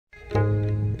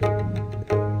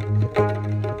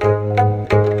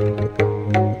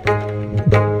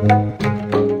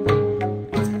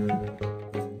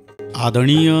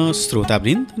आदरणीय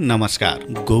श्रोतावृन्द नमस्कार।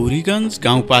 गौरीगञ्ज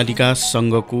गाउँपालिका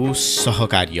संघको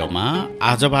सहकार्यमा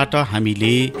आजबाट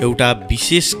हामीले एउटा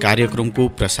विशेष कार्यक्रमको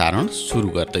प्रसारण सुरु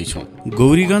गर्दैछौँ।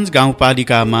 गौरीगञ्ज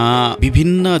गाउँपालिकामा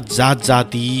विभिन्न जात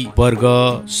जाति वर्ग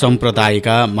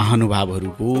सम्प्रदायका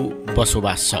महानुभावहरूको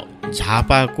बसोबास छ।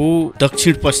 झापाको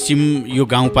दक्षिण पश्चिम यो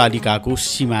गाउँपालिकाको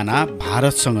सिमाना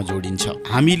भारतसँग जोडिन्छ।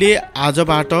 हामीले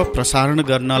आजबाट प्रसारण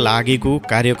गर्न लागेको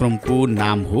कार्यक्रमको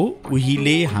नाम हो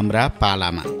उहिले हाम्रा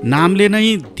पालामा। नामले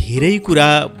नै धेरै कुरा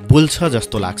बोल्छ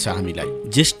जस्तो लाग्छ हामीलाई।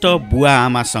 ज्येष्ठ बुवा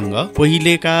आमासँग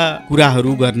पहिलेका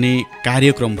कुराहरू गर्ने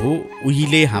कार्यक्रम हो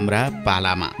उहिले हाम्रा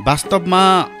पालामा। वास्तवमा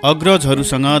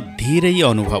अग्रजहरूसँग धेरै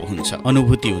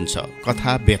अनुभूति हुन्छ,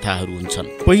 कथा व्यथाहरू हुन्छन्।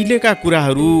 पहिलेका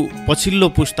कुराहरू पछिल्लो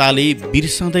पुस्ताले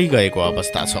बिर्सँदै गएको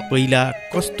अवस्था छ। पहिला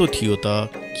कस्तो थियो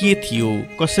त, के थियो,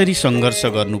 कसरी सङ्घर्ष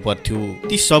गर्नु पर्थ्यो,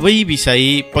 ती सबै विषय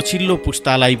पछिल्लो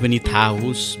पुस्तालाई पनि थाहा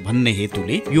होस् भन्ने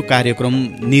हेतुले यो कार्यक्रम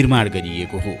निर्माण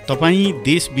गरिएको हो। तपाईँ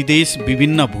देश विदेश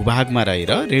विभिन्न भूभागमा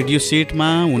रहेर रेडियो सेटमा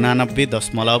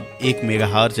 89.1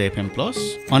 मेगाहर्ज एफ.एम प्लस,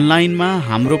 अनलाइनमा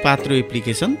हाम्रो पात्रो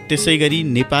एप्लिकेसन, त्यसै गरी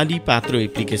नेपाली पात्रो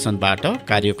एप्लिकेसनबाट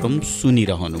कार्यक्रम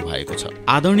सुनिरहनु भएको छ।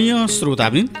 आदरणीय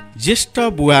श्रोतावृन्द, ज्येष्ठ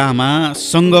बुवा आमा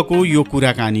सँगको यो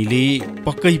कुराकानीले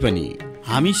पक्कै पनि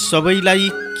हामी सबैलाई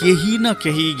केही न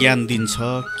केही ज्ञान दिन्छ,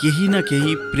 केही न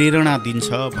केही प्रेरणा दिन्छ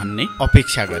भन्ने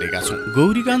अपेक्षा गरेका छौँ।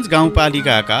 गौरीगञ्ज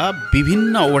गाउँपालिकाका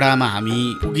विभिन्न ओडामा हामी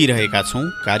पुगिरहेका छौँ,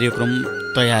 कार्यक्रम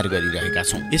तयार गरिरहेका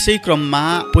छौँ। यसै क्रममा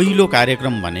पहिलो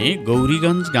कार्यक्रम भने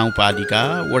गौरीगञ्ज गाउँपालिका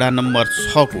वडा नम्बर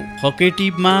 6 को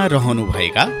फकेटिभमा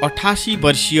रहनुभएका 88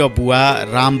 वर्षीय बुवा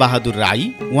रामबहादुर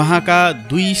राई, उहाँका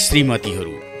दुई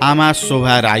श्रीमतीहरू आमा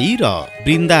शोभा राई र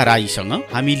वृन्दा राईसँग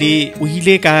हामीले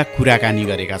उहिलेका कुराकानी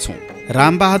गरेका छौँ।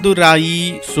 रामबहादुर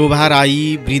राई, शोभा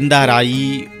राई, वृन्दा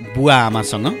राई बुवा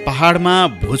आमासँग पहाडमा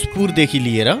भोजपुरदेखि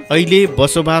लिएर अहिले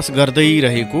बसोबास गर्दै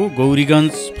रहेको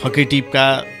गौरीगञ्ज फकेटिभका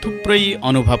थुप्रै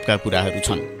अनुभवका कुराहरू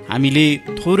छन्। हामीले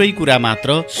थोरै कुरा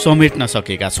मात्र समेट्न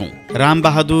सकेका छौँ।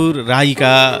 रामबहादुर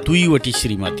राईका दुईवटी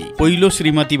श्रीमती, पहिलो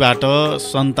श्रीमतीबाट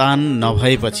सन्तान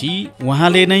नभएपछि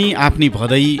उहाँले नै आफ्नी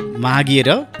भदै मागेर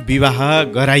विवाह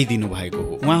गराइदिनु भएको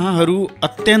हो। उहाँहरू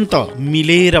अत्यन्त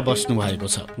मिलेर बस्नु भएको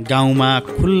छ। गाउँमा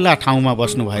खुल्ला ठाउँमा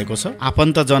बस्नु भएको छ।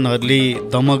 आफन्तजनहरूले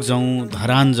दमक जाउँ,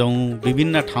 धरान जाउँ,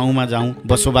 विभिन्न ठाउँमा जाउँ,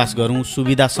 बसोबास गरौँ,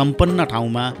 सुविधा सम्पन्न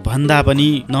ठाउँमा भन्दा पनि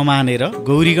नमानेर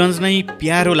गौरीगञ्ज नै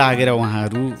प्यारो लागेर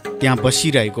उहाँहरू त्यहाँ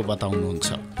बसिरहेको बताउनुहुन्छ।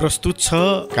 प्रस्तुत छ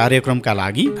कार्यक्रमका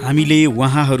लागि हामीले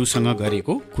उहाँहरूसँग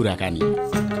गरेको कुराकानी।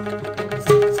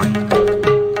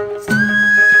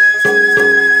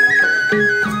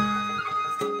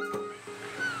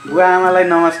 बुवा आमालाई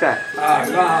नमस्कार।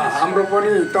 हाम्रो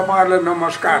पनि तपाईँहरूलाई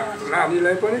नमस्कार।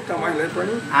 नानीलाई पनि तपाईँलाई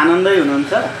पनि। आनन्दै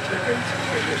हुनुहुन्छ?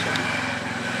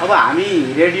 अब हामी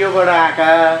रेडियोबाट आएका,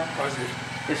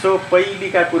 यसो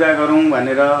पहिलेका कुरा गरौँ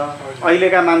भनेर।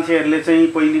 अहिलेका मान्छेहरूले चाहिँ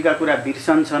पहिलेका कुरा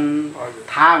बिर्सन्छन्,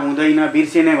 थाहा हुँदैन,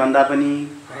 बिर्सिने भन्दा पनि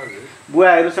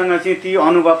बुवाहरूसँग चाहिँ ती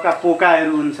अनुभवका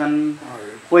पोकाहरू हुन्छन्,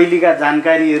 पहिलेका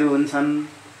जानकारीहरू हुन्छन्।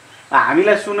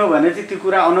 हामीलाई सुन्यो भने चाहिँ ती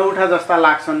कुरा अनौठा जस्ता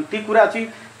लाग्छन्। ती कुरा चाहिँ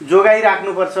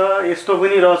जोगाइराख्नुपर्छ। यस्तो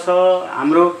पनि रहेछ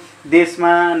हाम्रो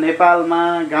देशमा, नेपालमा,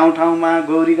 गाउँठाउँमा,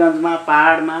 गौरीगञ्जमा,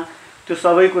 पहाडमा। त्यो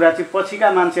सबै कुरा चाहिँ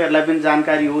पछिका मान्छेहरूलाई पनि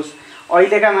जानकारी होस्,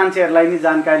 अहिलेका मान्छेहरूलाई नि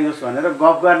जानकारी होस् भनेर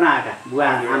गफ गर्न आएका बुवा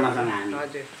आमासँग हामी,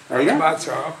 होइन?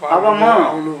 अब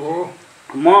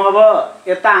म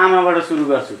यता आमाबाट सुरु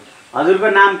गर्छु। हजुरको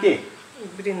नाम के?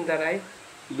 वृन्दा राई।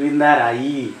 वृन्दा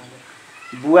राई।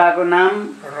 बुवाको नाम?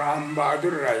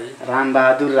 रामबहादुर राई।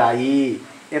 रामबहादुर राई।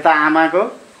 यता आमाको?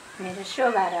 मेरो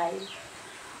शोभा राई।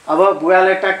 अब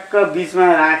बुवालाई टक्क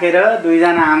बिचमा राखेर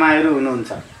दुईजना आमाहरू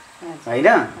हुनुहुन्छ, होइन?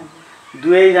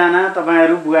 दुवैजना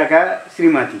तपाईँहरू बुवाका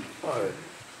श्रीमती।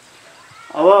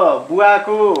 अब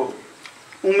बुवाको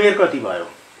उमेर कति भयो?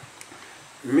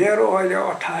 मेरो अहिले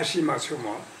 88 मा छु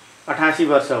म। 88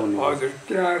 वर्ष हुनु? हजुर।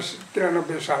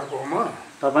 93 सालको म।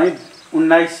 तपाईँ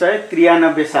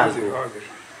 1993 साल? हजुर।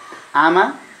 आमा?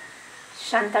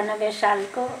 97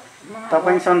 सालको।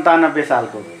 तपाईँ 97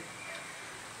 सालको।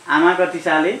 आमा कति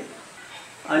साले?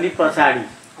 अलि पछाडि।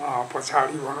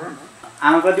 पछाडि भनौँ न।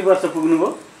 आमा कति वर्ष पुग्नुभयो?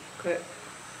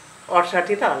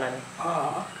 68 त होला नि।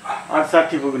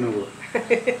 68 पुग्नुभयो,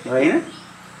 होइन?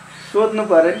 सोध्नु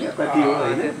पर्यो नि कति हो,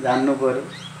 होइन? जान्नु पर्यो।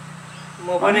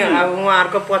 म पनि अब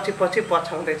उहाँहरूको पछि पछि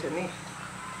पछाउँदैछु नि।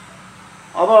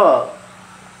 अब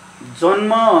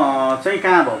जन्म चाहिँ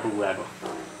कहाँ भएको बुवाको?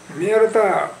 मेरो त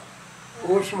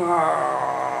उसमा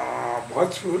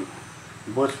भोजपुर।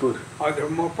 भोजपुर? हजुर।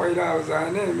 म पहिला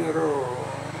जाने मेरो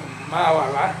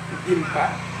मावाला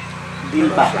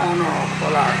दिम्पा सानो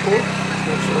खोलाको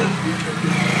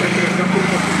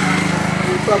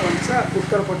दिपा भन्छ,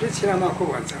 उत्तरपट्टि छिरामाखु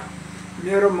भन्छ।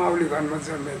 मेरो माउली घरमा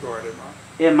जन्मेको अरे म।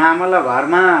 ए मामला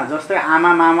घरमा जस्तै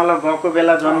आमा मामला गएको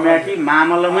बेला जन्म्या कि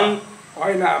मामलामै?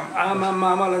 होइन, आमा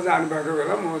मामालाई जानुभएको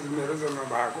बेला मेरो जन्म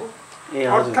भएको। ए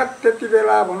अर्थात् त्यति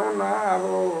बेला भनौँ न अब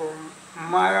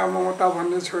माया ममता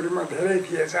भन्ने छोरीमा धेरै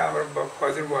थिएछ हाम्रो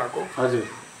हजुरबुवाको। हजुर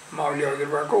माउली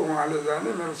हजुरबुवाको। उहाँले जाने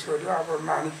मेरो छोरी अब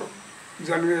नानीको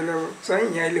जन्मेले चाहिँ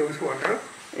यहीँ ल्याउँछु भनेर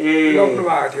लग्नु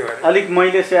भएको थियो अरे। अलिक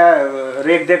मैले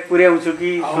रेखदेख पुर्याउँछु कि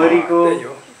छोरीको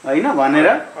होइन भनेर।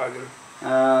 हजुर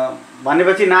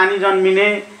भनेपछि नानी जन्मिने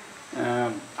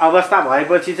अवस्था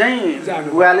भएपछि चाहिँ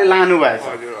बुवाले लानु भएछ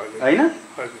होइन?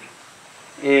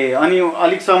 ए अनि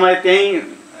अलिक समय त्यहीँ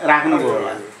राख्नुभयो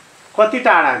होला। कति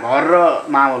टाढा घर र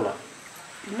मावल?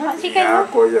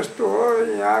 यहाँको यस्तो हो,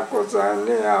 यहाँको चाहिँ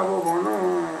नि अब भनौँ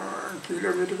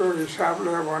किलोमिटरको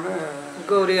हिसाबले भने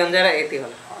गौरीगञ्ज र यति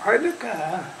होला। अहिले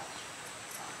कहाँ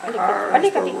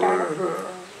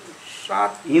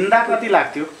हिँड्दा कति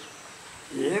लाग्थ्यो?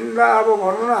 हिँड्दा अब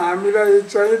भनौँ न हामीलाई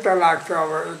चाहिँ त लाग्छ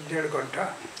अब 1.5 घन्टा।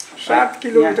 7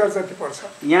 किलोमिटर जति पर्छ।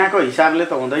 यहाँको हिसाबले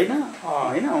त हुँदैन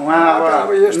होइन? उहाँ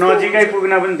अब नजिकै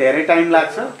पुग्न पनि धेरै टाइम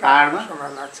लाग्छ, टाढमा समय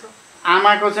लाग्छ।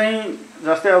 आमाको चाहिँ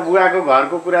जस्तै अब बुवाको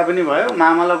घरको कुरा पनि भयो,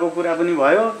 मामलाको कुरा पनि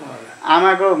भयो।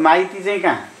 आमाको माइती चाहिँ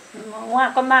कहाँ?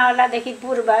 उहाँको मावलादेखि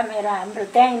पूर्व मेरो हाम्रो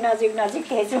त्यहीँ नजिक नजिक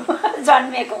थिएछु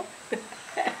जन्मेको।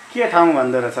 के ठाउँ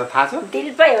भन्दो रहेछ थाहा छ?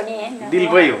 दिल्पै हो नि।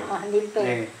 दिल्पै हो?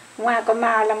 दिल्पै। उहाँको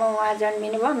मावलामा उहाँ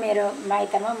जन्मिनु भयो, मेरो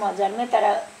माइतमा म जन्मेँ, तर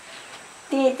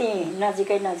त्यही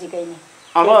नजिकै नजिकै नै।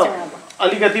 अब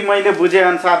अलिकति मैले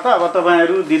बुझेअनुसार त अब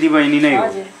तपाईँहरू दिदीबहिनी नै हो,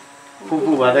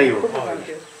 फुपू भदै हो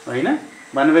होइन?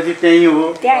 भनेपछि त्यही हो,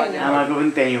 आमाको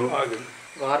पनि त्यही हो।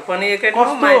 घर पनि एकै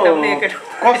ठाउँ, माइत पनि एकै ठाउँ।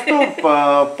 कस्तो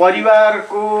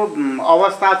परिवारको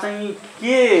अवस्था चाहिँ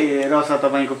के रहेछ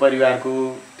तपाईँको परिवारको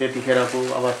त्यतिखेरको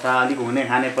अवस्था? अलिक हुने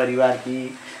खाने परिवार कि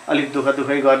अलिक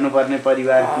दुःखै गर्नुपर्ने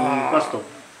परिवार कि कस्तो?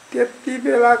 त्यति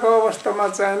बेलाको अवस्थामा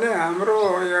चाहिँ नि हाम्रो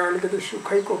अलिकति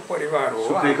सुखैको परिवार हो।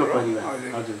 सुखैको परिवार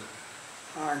हजुर।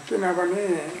 किनभने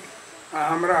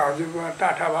हाम्रा हजुरबुवा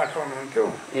टाठाबाट हुनुहुन्थ्यो।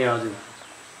 ए हजुर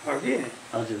हो कि?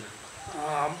 हजुर।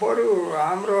 बरु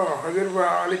हाम्रो हजुरबुवा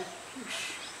अलिक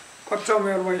कच्चा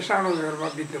उमेरमा सानो उमेरमा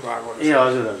बित्नु भएको छ। ए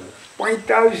हजुर हजुर।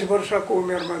 45 वर्षको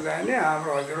उमेरमा चाहिँ नि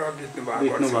हाम्रो हजुरबुवा बित्नु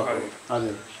भएको छ।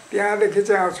 हजुर। त्यहाँदेखि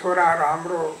चाहिँ छोराहरू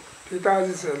हाम्रो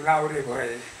पिताजी चाहिँ लाउरे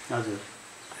भए। हजुर।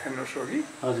 हेर्नुहोस् हो कि?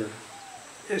 हजुर।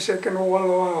 सेकेन्ड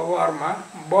वर्ल्ड वारमा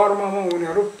बर्मामा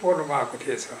उनीहरू पर्नु भएको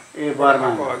थिएछ। ए बर्मा।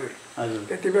 हजुर। हजुर।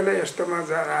 त्यति बेला यस्तोमा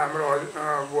जान हाम्रो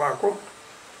बुवाको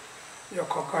यो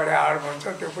खकडे आड भन्छ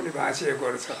त्यो पनि भाँचिएको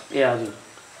रहेछ। ए हजुर।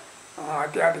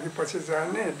 त्यहाँदेखि पछि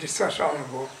चाहिँ नि डिस्चार्ज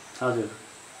आउनुभयो। हजुर।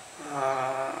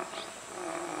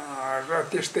 र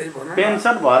त्यस्तै भनौँ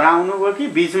पेन्सन भएर आउनुभयो कि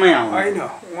बिचमै आउनु? होइन,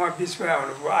 उहाँ बिचमै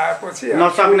आउनुभयो। आएपछि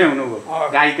नसक्ने हुनुभयो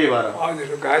घाइते भएर?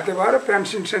 हजुर, घाइते भएर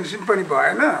पेन्सन सेन्सन पनि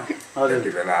भएन त्यति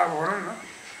बेला। भनौँ न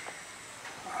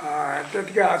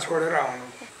त्यतिकै छोडेर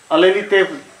आउनुभयो। अलिअलि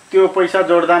त्यो पैसा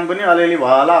जोडदाम पनि अलिअलि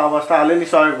भयो होला, अवस्था अलिअलि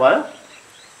सहयोग भयो?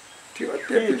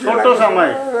 छोटो समय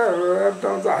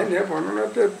एकदम होइन भनौँ न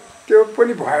त्यो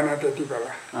पनि भएन त्यति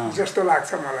बेला जस्तो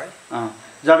लाग्छ मलाई।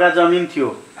 जग्गा जमिन थियो?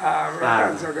 हाम्रो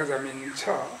जग्गा जमिन छ,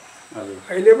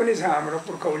 अहिले पनि छ हाम्रो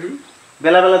पुर्खौली।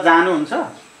 बेला बेला जानुहुन्छ?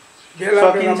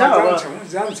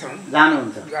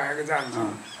 जान्छौँ।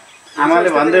 आमाले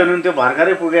भन्दै हुनुहुन्थ्यो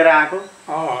भर्खरै पुगेर आएको,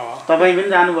 तपाईँ पनि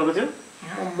जानुभएको थियो?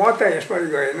 म त यसपालि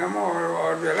गएन, म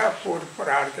अरू बेला पोहोर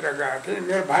परारतिर गएको थिएँ।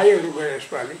 मेरो भाइहरू गए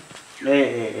यसपालि। ए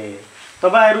ए ए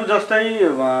तपाईँहरू जस्तै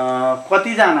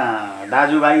कतिजना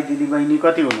दाजुभाइ दिदीबहिनी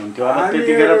कति हुनुहुन्थ्यो? अब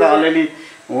त्यतिखेर त अलिअलि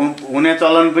हुने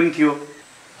चलन पनि थियो।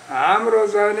 हाम्रो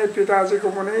चाहिँ नि पिताजीको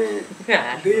पनि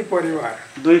 2 परिवार।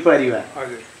 2 परिवार?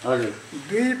 हजुर हजुर।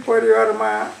 2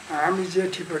 परिवारमा हामी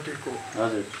जेठीपट्टिको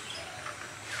हजुर।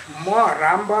 म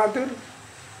रामबहादुर,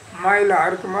 माइला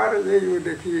हरकुमार यही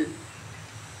उदेखि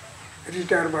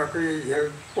रिटायर भएको यही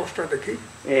हेल्थ पोस्टदेखि।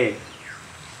 ए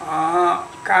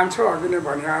कान्छो अघि नै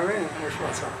भनिहालेँ उसमा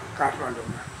छ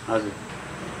काठमाडौँमा। हजुर।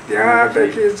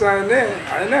 त्यहाँदेखि चाहिँ नि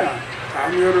होइन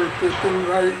हामीहरू त्यो 3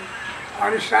 भाइ।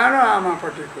 अनि सानो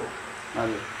आमापट्टिको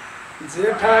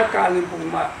जेठा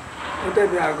कालिम्पोङमा उतै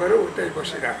बिहा गरेर उतै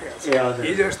बसिराखेको छ।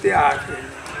 हिजो अस्ति आएको थियो,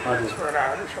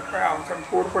 छोराहरू सबै आउँछन्,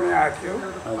 पोहोर पनि आएको थियो,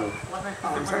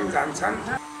 आउँछन् जान्छन्।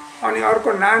 अनि अर्को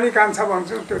नानी कान्छा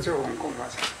भन्छौँ त्यो चाहिँ हङकङमा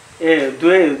छ। ए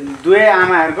दुवै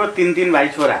आमाहरूको 3 भाइ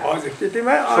छोरा? हजुर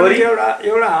त्यतिमै। अनि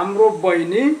एउटा हाम्रो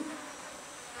बहिनी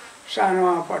सानो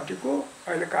आमापट्टिको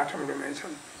अहिले काठमाडौँमै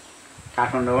छन्।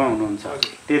 काठमाडौँमा हुनुहुन्छ?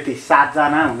 त्यति 7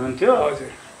 जना हुनुहुन्थ्यो?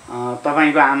 हजुर।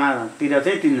 तपाईँको आमातिर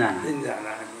चाहिँ 3 जना? 3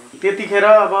 जना। त्यतिखेर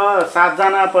अब 7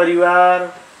 जना परिवार,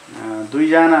 2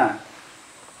 जना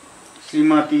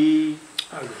श्रीमती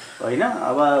होइन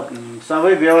अब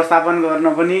सबै व्यवस्थापन गर्न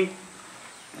पनि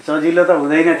सजिलो त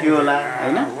हुँदैन थियो होला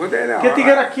होइन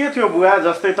त्यतिखेर के थियो बुवा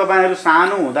जस्तै तपाईँहरू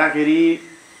सानो हुँदाखेरि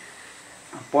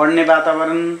पढ्ने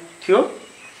वातावरण थियो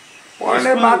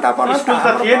पढ्ने वातावरण स्कुल त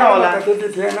थिएन होला त्यति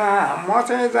थिएन म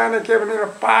चाहिँ जाने के भने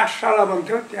पाठशाला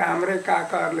भन्थ्यो त्यहाँ हाम्रै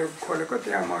काकाहरूले खोलेको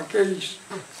त्यहाँ म केही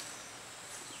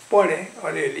पढेँ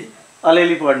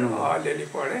अलिअलि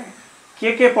पढेँ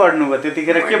के पढ्नुभयो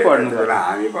त्यतिखेर के पढ्नुभयो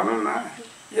हामी भनौँ न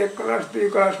 1 क्लास 2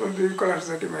 क्लास 2 क्लास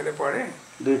जति मैले पढेँ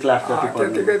 2 क्लास जति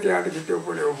त्यतिकै त्यहाँदेखि त्यो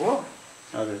पुऱ्याउ भयो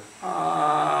हजुर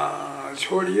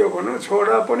छोडियो भनौँ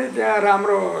छोडा पनि त्यहाँ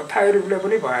राम्रो थाई रूपले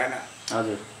पनि भएन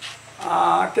हजुर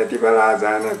त्यति बेला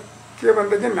जाने के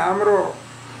भनेदेखि हाम्रो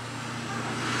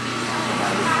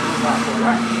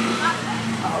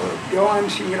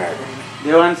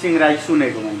देवान सिंह राई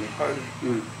सुनेको मैले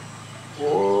हजुर हो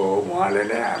उहाँले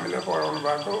नै हामीलाई पढाउनु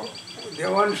भएको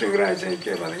देवान सिंह राई चाहिँ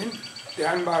के भनेदेखि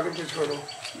ध्यानबहादुरको छोरो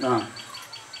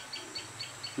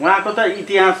उहाँको त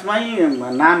इतिहासमै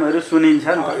नामहरू सुनिन्छ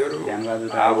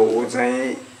अब ऊ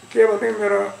चाहिँ के भनेदेखि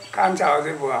मेरो कान्छा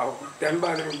हजुरबुवा हो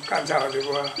ध्यानबहादुर कान्छा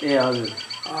हजुरबुवा ए हजुर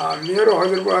मेरो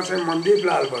हजुरबुवा चाहिँ मनदीप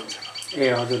लाल भन्छ ए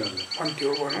हजुर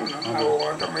भन्थ्यो भनौँ न अब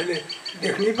उहाँ त मैले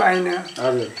देख्नै पाइनँ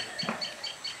हजुर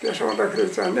त्यसो हुँदाखेरि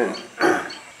चाहिँ नि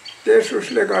त्यस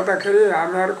उसले गर्दाखेरि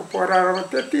हामीहरूको पढाइमा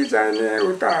त्यति चाहिने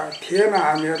उता थिएन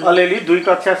हामीहरू अलिअलि 2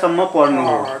 कक्षासम्म पढ्नु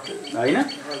होइन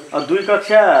 2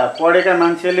 कक्षा पढेका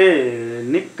मान्छेले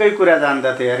निकै कुरा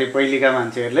जान्दथे अरे पहिलेका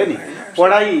मान्छेहरूले नि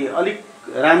पढाइ अलिक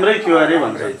राम्रै थियो अरे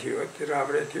भन्छ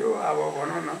राम्रै थियो अब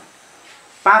भनौँ न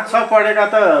 5-6 पढेका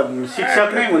त शिक्षक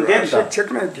नै हुन्थे नि त शिक्षक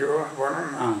नै थियो भनौँ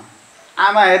न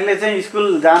आमाहरूले चाहिँ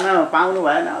स्कुल जान पाउनु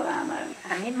भएन होला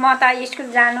आमाहरूले म त स्कुल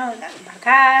जानु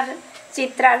भर्खर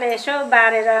चित्रले यसो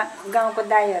बारेर गाउँको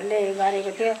दाइहरूले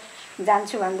गरेको थियो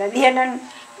जान्छु भन्दा दिएनन्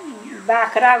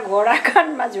बाख्रा घोडा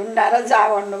कानमा झुन्डाएर जा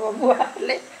भन्नुभयो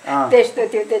बुवाहरूले त्यस्तो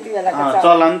थियो त्यति बेलाको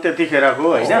चलन त्यतिखेरको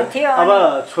होइन अब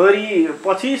छोरी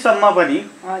पछिसम्म पनि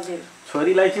हजुर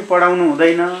छोरीलाई चाहिँ पढाउनु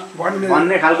हुँदैन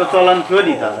भन्ने खालको चलन थियो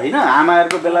नि त होइन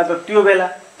आमाहरूको बेला त त्यो बेला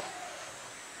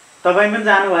तपाईँ पनि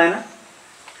जानु भएन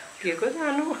के को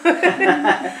जानु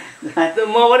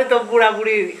म पनि त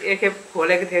बुढाबुढी एकखेप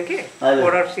खोलेको थियो कि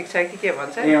पढाउ शिक्षा कि के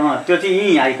भन्छ त्यो चाहिँ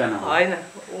यहीँ आइकन होइन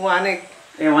उहाँ नै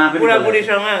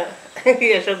बुढाबुढीसँग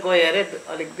यसो गयो अरे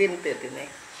अलिक दिन त्यति नै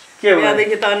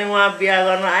त्यहाँदेखि त अनि उहाँ बिहा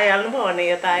गर्न आइहाल्नु भयो अनि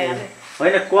यता आइहाल्यो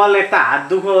होइन कल एक त हात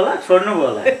दुखो होला छोड्नु भयो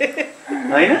होला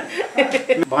होइन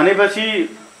भनेपछि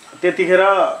त्यतिखेर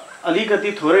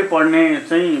अलिकति थोरै पढ्ने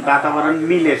चाहिँ वातावरण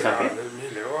मिलेछ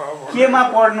केमा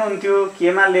पढ्नुहुन्थ्यो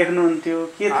केमा लेख्नुहुन्थ्यो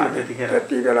के थियो त्यतिखेर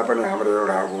त्यति बेला पनि हाम्रो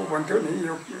एउटा ऊ भन्थ्यो नि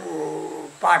यो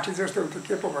पार्टी जस्तो हुन्थ्यो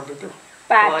के पो भन्थ्यो त्यो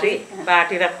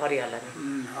बाटी र खरी होला नि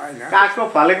काठको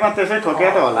फलेकमा त्यसै ठोके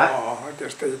त होला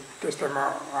त्यस्तैमा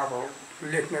अब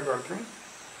लेख्ने गर्थ्यौँ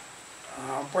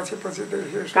पछि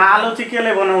कालो चाहिँ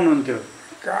केले बनाउनुहुन्थ्यो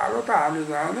कालो त हामी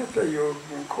जाने त्यही यो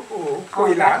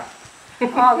कोइला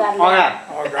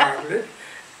अगारले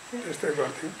त्यस्तै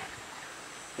गर्थ्यौँ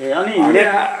ए अनि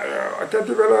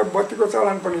त्यति बेला बत्तीको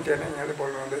चलन पनि थिएन यहाँले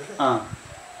बोल्नु हुँदैथ्यो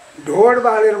ढोड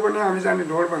बालेर पनि हामी जाने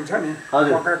ढोड भन्छ नि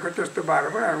मकैको त्यस्तो बालेर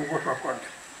पनि हामी गोठमा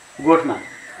पढ्थ्यौँ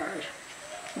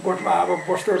गोठमा अब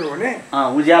बस्तुहरू हुने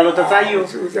उज्यालो त चाहियो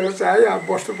उज्यालो चाहियो अब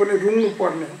बस्तु पनि रुङ्नु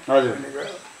पर्ने हजुर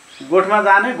गोठमा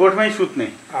जाने गोठमै सुत्ने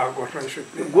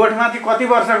गोठमा चाहिँ कति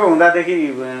वर्षको हुँदादेखि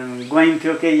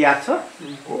गइन्थ्यो केही याद छ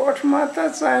गोठमा त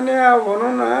चाहिने अब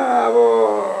भनौँ न अब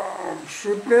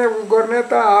सुत्ने गर्ने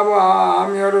त अब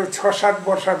हामीहरू 6-7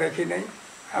 वर्षदेखि नै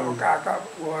अब काका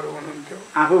बुवाहरू हुनुहुन्थ्यो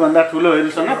आफूभन्दा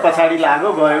ठुलोहरूसँग पछाडि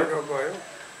लाग्यो गयो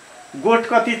गोठ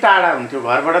कति टाढा हुन्थ्यो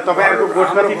घरबाट तपाईँहरूको गोठ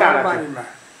कति टाढा थियो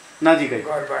नजिकै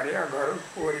घरबारी घर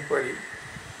वरिपरि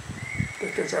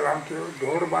त्यस्तो चलान थियो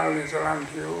ढोड बाल्ने चलान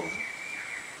थियो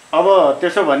अब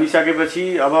त्यसो भनिसकेपछि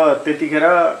अब त्यतिखेर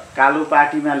कालो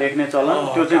पाटीमा लेख्ने चलन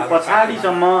त्यो चाहिँ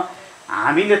पछाडिसम्म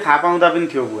हामीले थाहा पाउँदा पनि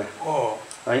थियो बुवा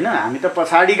होइन हामी त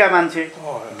पछाडिका मान्छे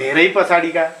धेरै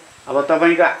पछाडिका अब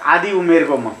तपाईँको आधी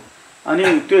उमेरको म अनि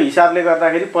त्यो हिसाबले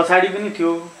गर्दाखेरि पछाडि पनि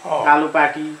थियो कालो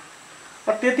पाटी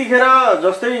त्यतिखेर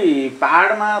जस्तै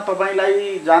पहाडमा तपाईँलाई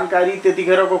जानकारी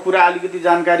त्यतिखेरको कुरा अलिकति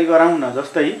जानकारी गराउँ न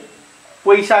जस्तै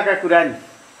पैसाका कुरा नि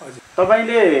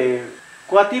तपाईँले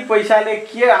कति पैसाले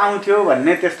के आउँथ्यो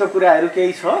भन्ने त्यस्तो कुराहरू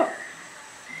केही छ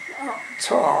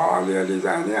अलिअलि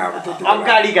जाने अब त्यति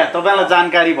अगाडिका तपाईँलाई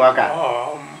जानकारी भएका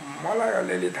मलाई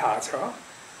अलिअलि थाहा छ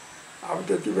अब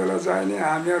त्यति बेला जाने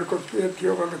हामीहरूको के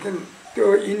थियो भनेदेखि त्यो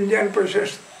इन्डियन पैसा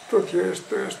यस्तो थियो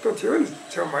यस्तो थियो नि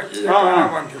छेउमा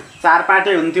भन्थ्यो 4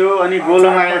 पाटे हुन्थ्यो अनि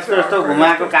गोलोमा यस्तो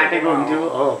घुमाएको काटेको हुन्थ्यो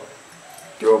हो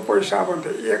त्यो पैसा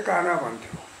भन्थ्यो 1 आना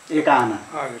भन्थ्यो एक आना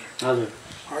हजुर हजुर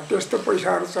त्यस्तो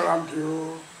पैसाहरू चलाउँथ्यो।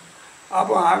 अब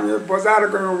हामी बजार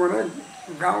गयौँ भने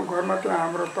गाउँघरमा त्यहाँ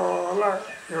हाम्रो तल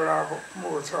एउटा ऊ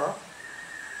छ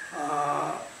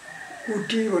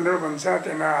कुटी भनेर भन्छ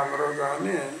त्यहाँ हाम्रो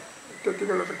जाने त्यति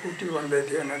बेला त कुटी भन्दै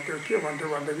थिएन त्यो के भन्थ्यो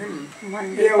भनेदेखि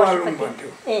एवालुङ भन्थ्यो।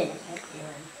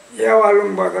 एवालुङ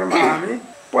बजारमा हामी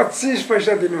 25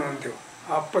 पैसा दिनुहुन्थ्यो।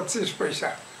 25 पैसा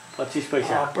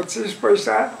 25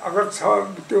 पैसा अगर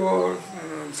त्यो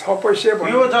 6 पैसा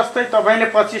यो जस्तै तपाईँले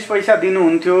 25 पैसा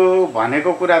दिनुहुन्थ्यो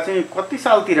भनेको कुरा चाहिँ कति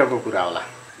सालतिरको कुरा होला?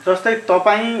 जस्तै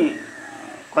तपाईँ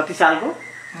कति सालको?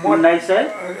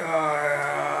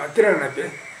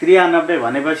 1993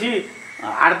 भनेपछि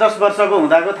 8-10 वर्षको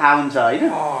हुँदाको थाहा हुन्छ होइन?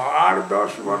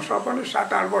 8-10 वर्ष पनि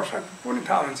 7-8 वर्ष पनि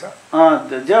थाहा हुन्छ।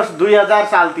 जस्ट 2000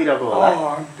 सालतिरको होला,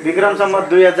 विक्रम सम्वत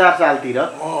 2000 सालतिर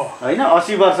होइन,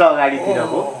 80 वर्ष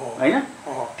अगाडितिरको होइन?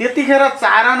 त्यतिखेर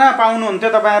चाराना पाउनुहुन्थ्यो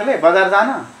तपाईँहरूले बजार जान?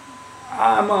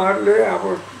 आमाहरूले अब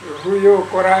रुयो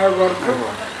करायो गर्थ्यो।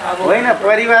 अब होइन,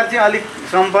 परिवार चाहिँ अलिक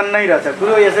सम्पन्नै रहेछ,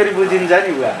 कुरो यसरी बुझिन्छ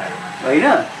नि बुवा होइन?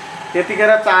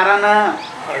 त्यतिखेर चाराना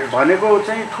भनेको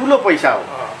चाहिँ ठुलो पैसा हो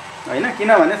होइन?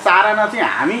 किनभने चाराना चाहिँ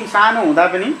हामी सानो हुँदा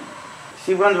पनि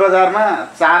शिवगञ्ज बजारमा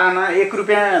चाराना 1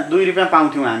 रुपियाँ 2 रुपियाँ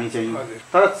पाउँथ्यौँ हामी चाहिँ।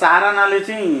 तर चारानाले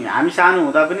चाहिँ हामी सानो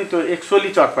हुँदा पनि त्यो 1 सोली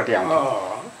चटपटे आउँथ्यो।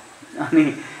 अनि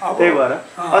त्यही भएर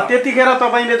त्यतिखेर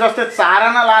तपाईँले जस्तै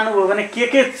चाराना लानुभयो भने के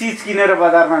चिज किनेर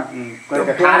बजारमा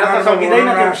खाएर त सकिँदैन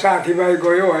त्यो? साथीभाइ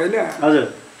गयो होइन? हजुर,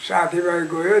 साथीभाइ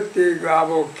गयो त्यही अब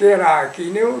केरा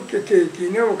किन्यो के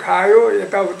किन्यो खायो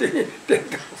यताउति।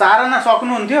 चाराना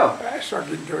सक्नुहुन्थ्यो?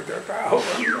 सकिन्थ्यो त्यो त हो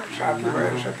साथीभाइ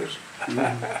साथी।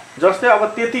 जस्तै अब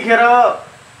त्यतिखेर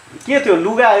के थियो,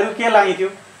 लुगाहरू के लागिन्थ्यो?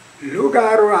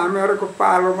 लुगाहरू हामीहरूको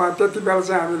पालोमा त्यति बेला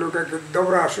चाहिँ हामी लुगा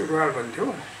दौरा सुरुवाल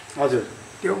भन्थ्यौँ। हजुर,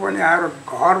 त्यो पनि आएर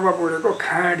घरमा बुढेको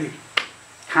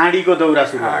खाँडीको दौरा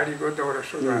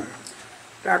सुरुवाल।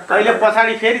 अहिले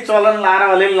पछाडि फेरि चलन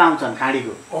लाएर अलिअलि लाउँछन्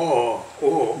खाँडीको।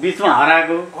 बिचमा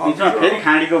हराएको, बिचमा फेरि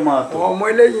खाँडीको महत्त्व।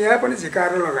 मैले यहाँ पनि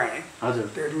झिकाएर लगाएँ। हजुर,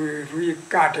 त्यो रुई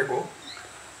काटेको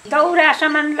दौरा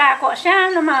सामान लाएको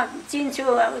सानोमा चिन्छु।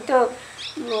 त्यो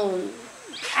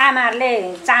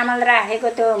आमाहरूले चामल राखेको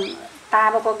त्यो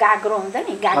ताँबाको गाग्रो हुन्छ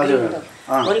नि, गाग्रो हुन्छ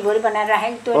भोरी बनाएर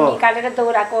राखेको त्यो निकालेर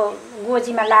दौराको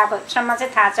गोजीमा लगाएको सम्म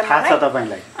चाहिँ थाहा छ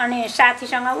मलाई। अनि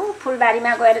साथीसँग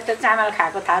फुलबारीमा गएर त्यो चामल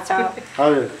खाएको थाहा छ,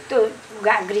 त्यो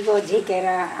गाग्रीको झिकेर।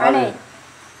 अनि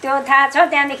त्यो थाहा छ।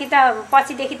 त्यहाँदेखि त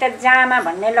पछिदेखि त जामा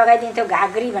भन्ने लगाइदिन्थ्यो,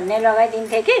 घाग्री भन्ने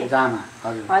लगाइदिन्थ्यो कि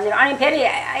हजुर। अनि फेरि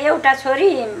एउटा छोरी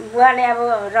बुवाले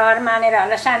अब रहर मानेर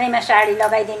होला सानैमा साडी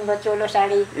लगाइदिनु भयो, चोलो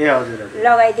साडी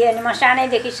लगाइदिएँ। अनि म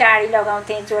सानैदेखि साडी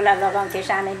लगाउँथेँ, चोला लगाउँथेँ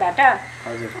सानैबाट।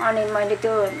 अनि मैले त्यो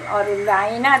अरू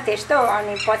लाइनँ त्यस्तो।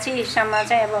 अनि पछिसम्म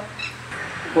चाहिँ अब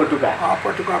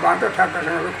पटुका बाँध्यो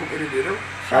ठ्याक्कसँग खुकुरी दियो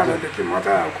सानोदेखि। म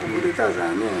त खुकुरी त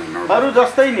जाने अरू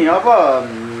जस्तै नि। अब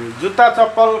जुत्ता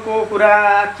चप्पलको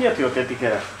कुरा के थियो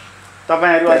त्यतिखेर?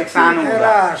 तपाईँहरू अलिक सानो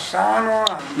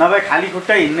नभए खाली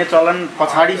खुट्टा हिँड्ने चलन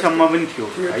पछाडिसम्म पनि थियो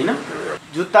होइन?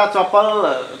 जुत्ता चप्पल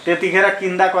त्यतिखेर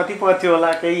किन्दा कति पर्थ्यो होला,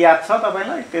 केही याद छ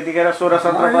तपाईँलाई? त्यतिखेर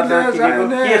 16-17 वर्ष किनेको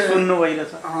के सुन्नु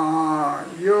भइरहेछ?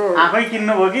 आफै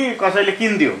किन्नुभयो कि कसैले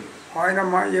किनिदियो? होइन,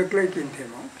 म एक्लै किन्थेँ।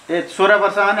 म 16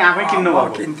 वर्षमा नि आफै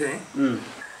किन्नुभयो? किन्थेँ।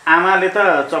 आमाले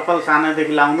त चप्पल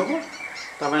सानैदेखि लाउनु भयो,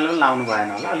 तपाईँले पनि लाउनु भएन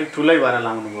होला, अलिक ठुलै भएर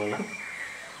लाउनु भयो होला?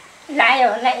 लायो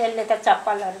होला यसले त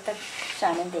चप्पलहरू त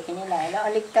सानैदेखि नै लायो होला,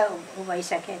 अलिक त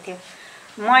भइसकेको थियो।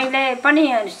 मैले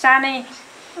पनि सानै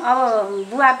अब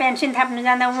बुवा पेन्सन थाप्नु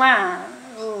जाँदा उहाँ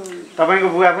तपाईँको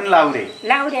बुवा पनि लाउरे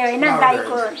होइन,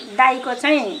 दाईको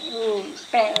चाहिँ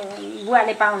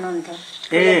बुवाले पाउनुहुन्थ्यो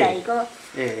दाईको।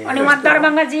 अनि उहाँ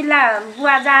दरभङ्गा जिल्ला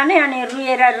बुवा जाने, अनि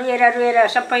रुएर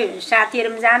सबै साथीहरू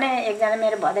पनि जाने, एकजना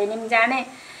मेरो भदैनी पनि जाने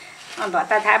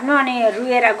भत्ता थाप्नु। अनि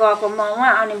रुएर गएको म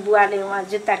उहाँ, अनि बुवाले उहाँ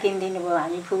जुत्ता किनिदिनु भयो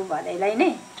हामी फु भदैलाई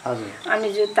नै।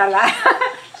 अनि जुत्ता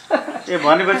लायो।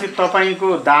 भनेपछि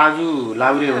तपाईँको दाजु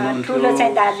लाउरे हुनुहुन्थ्यो? ठुलो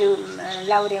चाहिँ दाजु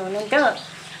लाउरे हुनुहुन्थ्यो।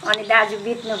 अनि दाजु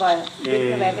बित्नु भयो,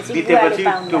 बित्नु भएपछि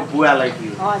त्यो बुवालाई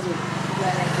दियो। हजुर,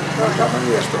 पनि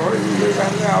यस्तो हो यिनले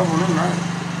जाने। अब भनौँ न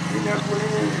यिनीहरू पनि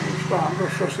उसको हाम्रो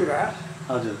ससुरा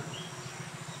हजुर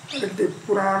अलिकति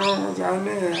पुरानो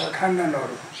जाने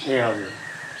खानदानहरू। हजुर,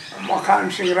 मखान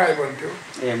सिंह राई भन्थ्यो।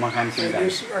 मखान सिंह राई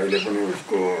अहिले पनि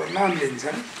उसको नाम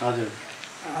लिन्छन्। हजुर,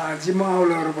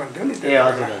 जिम्माउलहरू भन्थ्यो नि।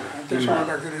 हजुर, त्यसो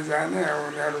हुँदाखेरि जाने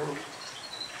उनीहरू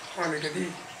अलिकति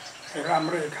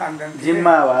राम्रै खानदान।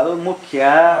 जिम्मावाल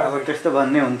मुखिया अब त्यस्तो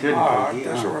भन्ने हुन्थ्यो नि।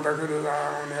 त्यसो हुँदाखेरि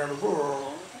उनीहरूको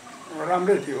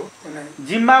राम्रै थियो।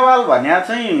 जिम्मावाल भन्या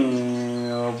चाहिँ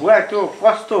बुवा त्यो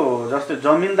कस्तो, जस्तै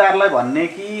जमिनदारलाई भन्ने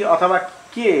कि अथवा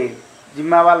के?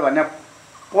 जिम्मावाल भन्या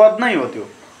पद नै हो त्यो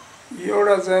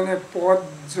एउटा चाहिँ नि पद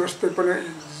जस्तै पनि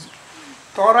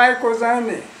तराईको चाहिँ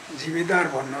नि जिम्मेदार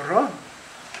भन्नु र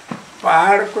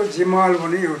पहाडको जिम्माल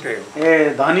पनि एउटै हो।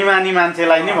 ए धनीमानी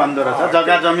मान्छेलाई नै भन्दो रहेछ,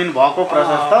 जग्गा जमिन भएको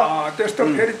प्रशस्त। त्यस्तो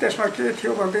फेरि त्यसमा के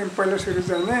थियो भनेदेखि पहिला सुरु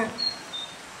चाहिँ नि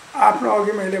आफ्नो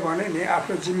अघि मैले भने नि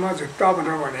आफ्नो जिम्मा झुक्ता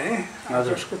भनेर भने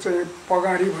जसको चाहिँ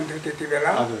पगारी भन्थ्यो त्यति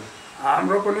बेला।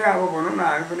 हाम्रो पनि अब भनौँ न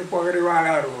हामी पनि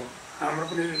पगारीवालाहरू हो। हाम्रो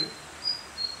पनि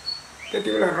त्यति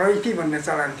बेला रैती भन्ने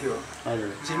चलन थियो।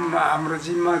 जिम्मा हाम्रो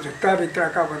जिम्मा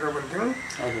झुक्ताभित्रका भनेर भन्थ्यौँ।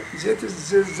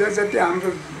 जति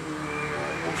हाम्रो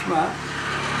उसमा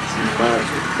जिम्मा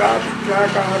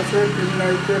झुक्ताभित्रकाहरू चाहिँ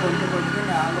तिमीलाई के भन्थ्यो भन्थ्यो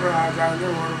हाम्रो आजाले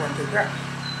अरू भन्थ्यो क्या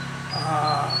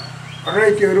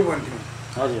रैतीहरू भन्थ्यौँ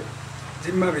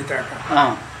जिम्माभित्रका।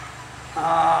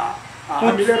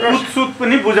 हामीले सुत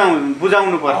पनि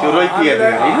बुझाउनु पर्थ्यो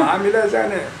रैतीहरूले हैन। हामीलाई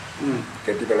जाने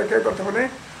त्यति बेला के गर्थ्यो भने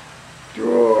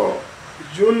त्यो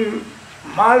जुन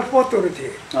मालपोतहरू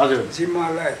थिए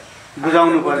जिम्मालाई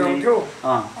बुझाउनु पर्ने थियो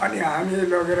अनि हामी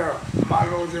लगेर माल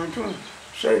उब्जाउँथ्यौँ।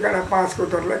 1/5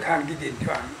 दरलाई खान्की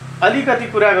दिन्थ्यो हामी। अलिकति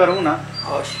कुरा गरौँ न।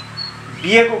 हस्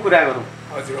बिहेको कुरा गरौँ।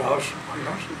 हजुर हस्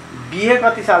भन्नुहोस् न। बिहे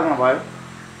कति सालमा भयो?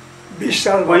 20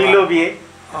 साल पहिलो बिहे।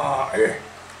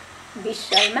 20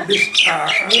 सालमा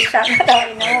 20 सालमा त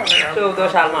होइन 14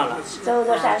 सालमा होला।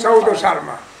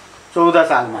 14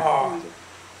 सालमा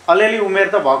अलिअलि उमेर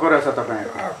त भएको रहेछ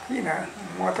तपाईँहरूको। किन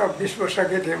म त 20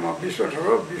 वर्षकै थिएँ। म 20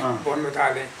 वर्षको भन्नु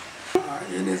थालेँ।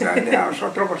 यिनी चाहिँ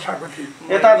 17 वर्षको थिएँ।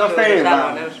 यता जस्तै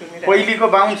पहिलेको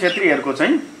बाहुन क्षेत्रीहरूको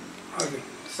चाहिँ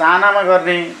सानामा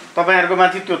गर्ने तपाईँहरूको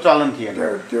माथि त्यो चलन थिएन?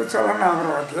 त्यो चलन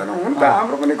हाम्रो थिएन। हुन त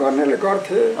हाम्रो पनि गर्नेले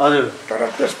गर्थे हजुर, तर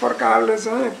त्यस प्रकारले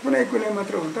चाहिँ कुनै कुनै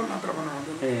मात्र हुन्छ मात्र पनि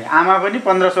हुँदैन। ए आमा पनि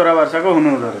 15-16 वर्षको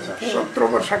हुनुहुँदो रहेछ। 17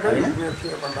 वर्षकै उमेर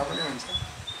थियो भन्दा पनि हुन्छ।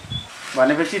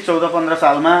 भनेपछि 14-15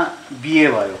 सालमा बिहे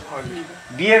भयो।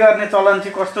 बिहे गर्ने चलन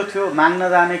चाहिँ कस्तो थियो? माग्न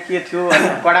जाने के थियो?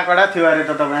 कडा कडा थियो अरे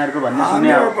त तपाईँहरूको भन्ने सुने।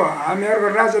 हामीहरूको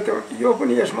राज्य त्यो यो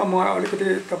पनि यसमा म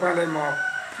अलिकति तपाईँलाई म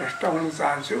प्रश्न हुन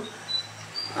चाहन्छु।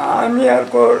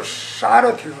 हामीहरूको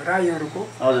साह्रो थियो राईहरूको।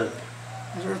 हजुर,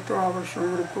 जस्तो अब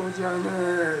सुँगुरको जाने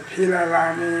फिला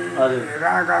लाने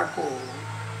रागाको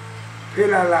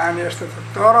फिला लाने यस्तो थियो।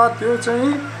 तर त्यो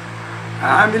चाहिँ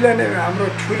हामीले नै हाम्रो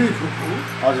ठुली फुपू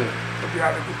हजुर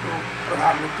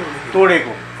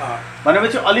तोडेको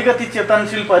भनेपछि अलिकति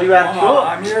चेतनशील परिवार थियो।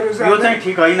 यो चाहिँ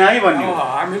ठिक होइन है भन्ने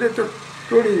हामीले त्यो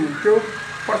तोडिदियौँ। त्यो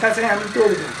प्रथा चाहिँ हामी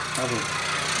तोडिदियौँ।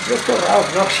 जस्तो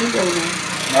रक्सी ल्याउने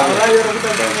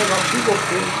रक्सी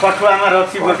बोक्थ्यो। पटुवामा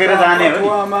रक्सी बोकेर जाने हो।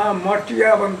 पटुवामा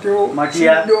मटिया भन्थ्यो,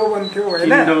 चिन्डो भन्थ्यो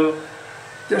होइन।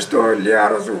 त्यस्तो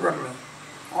ल्याएर चाहिँ गर्ने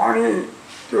अनि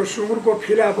त्यो सुँगुरको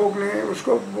फिला बोक्ने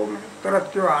उसको बोक्ने। तर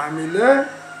त्यो हामीले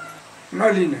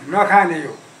नलिने नखाने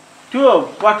हो। त्यो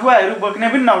पटुवाहरू बोक्ने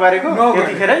पनि नगरेको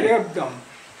त्यतिखेर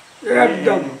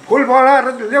एकदम फुल फलाएर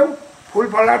ल्याऊ। फुल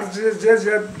फलाएर जे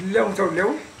ल्याउँछौ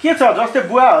ल्याऊ। के छ जस्तै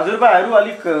बुवा हजुरबाहरू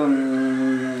अलिक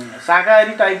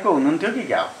शाकाहारी टाइपको हुनुहुन्थ्यो कि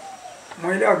क्या?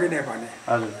 मैले अघि नै भने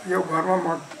हजुर, यो घरमा म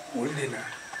हुल्दिनँ।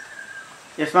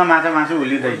 यसमा माछा मासु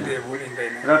हुलिँदैन,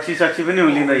 रक्सी सक्सी पनि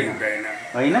हुलिँदैन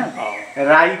होइन।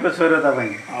 राईको छोरो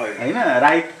तपाईँ होइन,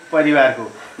 राई परिवारको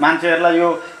मान्छेहरूलाई यो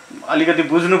अलिकति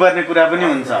बुझ्नुपर्ने कुरा पनि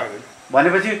हुन्छ।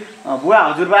 भनेपछि बुवा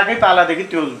हजुरबाकै पालादेखि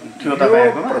त्यो थियो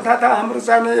तपाईँहरूको प्रथा त हाम्रो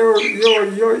चाहिँ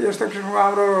यो यस्तो किसिमको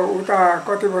हाम्रो उता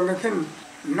कति भनेदेखि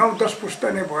 9-10 पुस्ता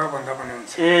नै भयो भन्दा पनि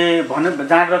हुन्छ। ए भने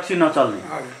जाँड रक्सी नचल्ने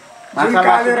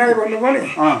काले राई भन्नु भने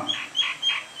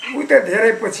ऊ त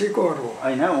धेरै पछिकोहरू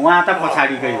होइन, उहाँ त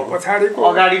पछाडिकै हो। पछाडिको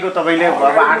अगाडिको तपाईँले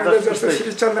जस्तो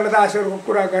श्री चन्द्रदासहरूको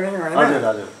कुरा गरेँ होइन। हजुर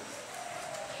हजुर,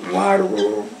 उहाँहरूको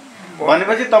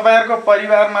भनेपछि तपाईँहरूको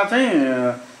परिवारमा चाहिँ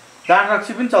जाँड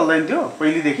रक्सी पनि चल्दैन थियो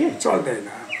पहिलेदेखि? चल्दैन।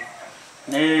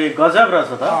 ए गजब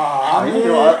रहेछ त।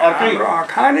 अर्कै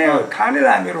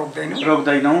खानेलाई हामी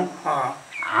रोक्दैनौँ।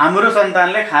 हाम्रो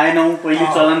सन्तानले खाएनौँ, पहिले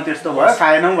चलन त्यस्तो भयो,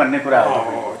 खाएनौँ भन्ने कुरा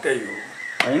हो त्यही हो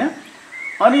होइन।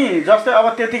 अनि जस्तै अब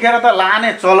त्यतिखेर त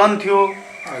लाने चलन थियो।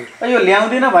 यो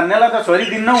ल्याउँदिन भन्नेलाई त छोरी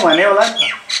दिन्नौ भने होला नि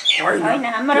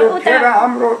त।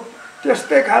 हाम्रो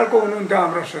त्यस्तै खालको हुनुहुन्थ्यो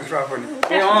हाम्रो ससुरा पनि।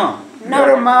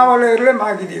 मेरो मावलहरूले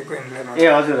मागिदिएको यिनले। ए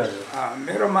हजुर हजुर,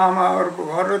 मेरो मामाहरूको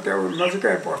घर त्यो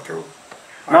नजिकै पर्थ्यो।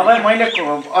 नभए मैले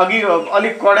अघि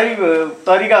अलिक कडै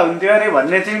तरिका हुन्थ्यो अरे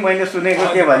भन्ने चाहिँ मैले सुनेको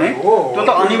के भने त्यो त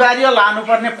अनिवार्य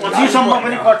लानुपर्ने, पछिसम्म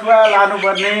पनि कटुवा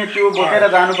लानुपर्ने, त्यो बोकेर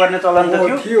जानुपर्ने चलन त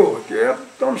थियो। त्यो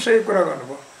एकदम सही कुरा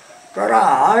गर्नुभयो। तर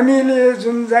हामीले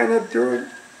जुन जाने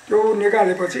त्यो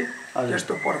निकालेपछि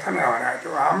त्यस्तो प्रथा नै हरायो।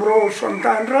 त्यो हाम्रो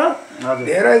सन्तान र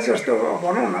धेरै जस्तो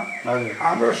भनौँ न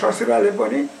हाम्रो ससुराले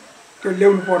पनि त्यो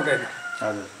ल्याउनु पर्दैन,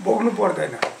 बोक्नु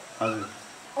पर्दैन।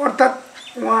 अर्थात्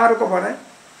उहाँहरूको भनाइ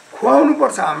खुवाउनु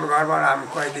पर्छ हाम्रो घरबाट हामी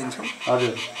खुवाइदिन्छौँ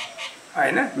हजुर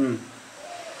होइन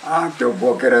त्यो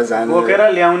बोकेर जाने बोकेर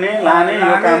ल्याउने लाने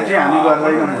यो काम चाहिँ हामी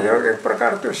गर्दैनौँ यो एक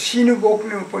प्रकार त्यो सिनु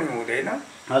बोक्नु पनि हुँदैन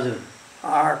हजुर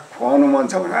खुवाउनु मन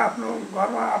छ भने आफ्नो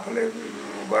घरमा आफूले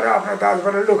गएर आफ्नो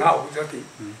दाजुभाइले लुखाऊ जति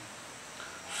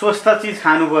स्वस्थ चिज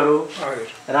खानु पर्यो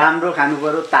राम्रो खानु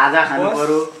पर्यो ताजा खानु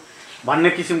पर्यो भन्ने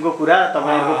किसिमको कुरा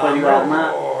तपाईँहरूको परिवारमा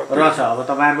रहेछ अब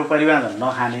तपाईँहरूको परिवारमा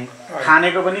नखाने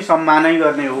खानेको पनि सम्मानै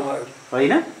गर्ने हो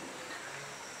होइन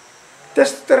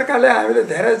त्यस्तो तरिकाले हामीले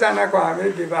धेरैजनाको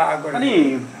हामीले विवाह गर्यौँ अनि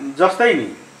जस्तै नि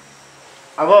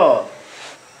अब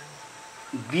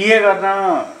बिहे गर्न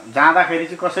जाँदाखेरि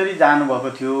चाहिँ कसरी जानुभएको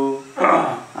थियो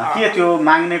के थियो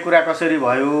माग्ने कुरा कसरी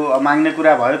भयो माग्ने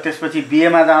कुरा भयो त्यसपछि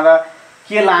बिहेमा जाँदा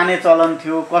के लाने चलन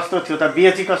थियो कस्तो थियो त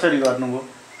बिहे चाहिँ कसरी गर्नुभयो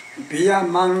बिहा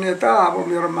माग्ने त अब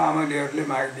मेरो मामालीहरूले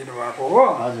मागिदिनु भएको हो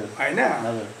होइन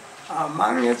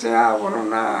माग्ने चाहिँ अब भनौँ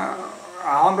न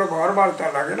हाम्रो घरबाट त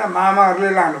लगेन मामाहरूले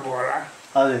लानुभयो होला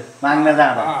हजुर माग्न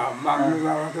जाँदा माग्नु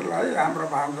जाँदाखेरि हाम्रो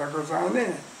भान्जाको चाहिने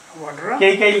भनेर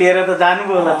केही लिएर त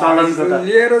जानुभयो होला चलनको त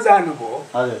लिएर जानुभयो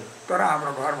हजुर तर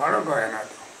हाम्रो घरबाट गएन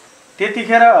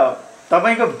त्यतिखेर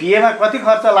तपाईँको बिहेमा कति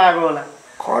खर्च लाग्यो होला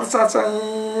खर्च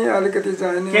चाहिँ अलिकति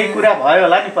चाहिने केही कुरा भयो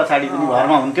होला नि पछाडि पनि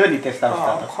घरमा हुन्थ्यो नि त्यस्ता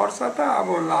खर्च त अब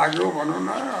लाग्यो भनौँ न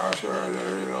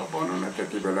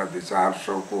त्यति बेला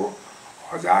 200-400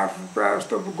 1000 रुपियाँ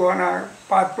जस्तो गहना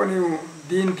पात पनि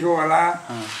दिन्थ्यो होला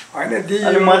होइन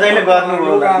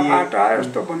लुगा फाटा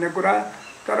यस्तो भन्ने कुरा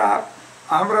तर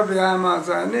हाम्रो बिहामा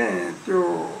चाहिँ नि त्यो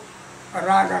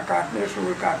रागा काट्ने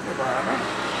सुँगुर काट्ने भएन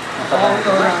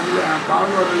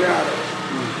बाहुनहरू ल्याएर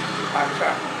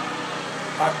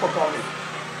भात पकाउने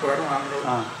गरौँ हाम्रो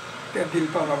त्यहाँ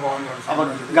दिलपामा बाहुनहरू अब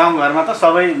गाउँघरमा त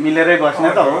सबै मिलेरै बस्ने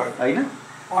त हो होइन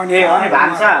अनि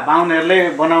भान्सा बाहुनहरूले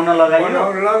बनाउन लगायो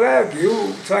घिउ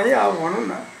चाहिँ अब भनौँ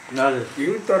न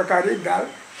घिउ तरकारी दाल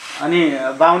अनि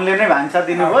बाहुनले नै भान्सा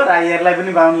दिनुभयो राईहरूलाई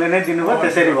पनि बाहुनले नै दिनुभयो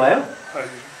त्यसरी भयो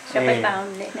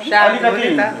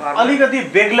अलिकति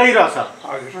बेग्लै रहेछ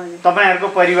तपाईँहरूको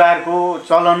परिवारको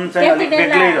चलन चाहिँ अलिक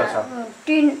बेग्लै रहेछ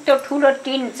टिन त्यो ठुलो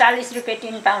टिन 40 रुपियाँ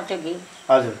टिन पाउँथ्यो घि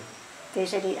हजुर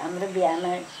त्यसरी हाम्रो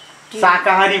बिहामा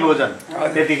शाकाहारी भोजन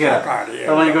त्यतिखेर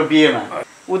तपाईँको बिहेमा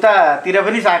उतातिर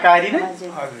पनि शाकाहारी नै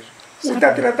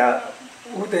उतातिर त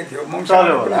उतै थियो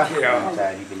चलो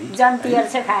जन्तीहरू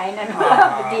चाहिँ खाएनन्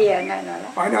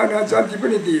होइन जन्ती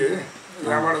पनि दिए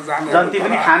जन्ती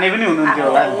पनि खाने पनि हुनुहुन्थ्यो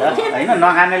होला नि त होइन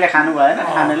नखानेले खानु भएन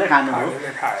खानेले खानुभयो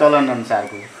चलन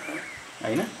अनुसारको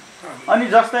होइन अनि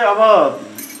जस्तै अब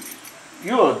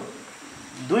यो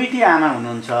दुईटी आमा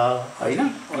हुनुहुन्छ होइन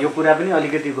यो कुरा पनि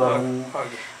अलिकति गरौँ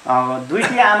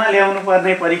दुईटी आमा ल्याउनु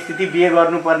पर्ने परिस्थिति बिहे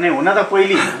गर्नुपर्ने हुन त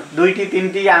पहिले दुईटी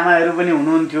तिनटी आमाहरू पनि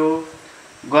हुनुहुन्थ्यो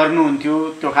गर्नुहुन्थ्यो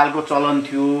त्यो खालको चलन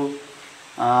थियो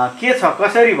के छ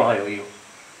कसरी भयो यो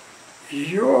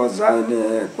चाहिँ नि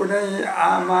कुनै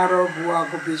आमा र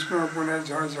बुवाको बिचमा कुनै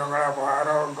झगडा भएर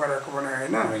गरेको पनि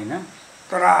होइन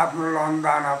तर आफ्नो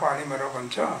लन्दाना पानीमा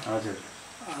भन्छ हजुर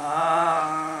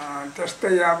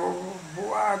त्यस्तै अब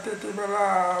बुवा त्यति बेला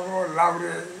अब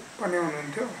लाउरे पनि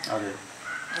हुनुहुन्थ्यो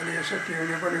अनि यसो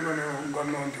पिउने पनि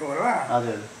गर्नुहुन्थ्यो होला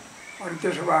अनि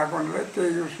त्यसो भएकोले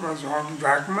त्यही उसमा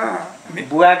झकझाकमा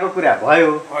बुवाको कुरा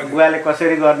भयो बुवाले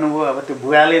कसरी गर्नुभयो अब त्यो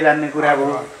बुवाले जान्ने कुरा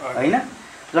भयो होइन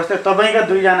जस्तै तपाईँका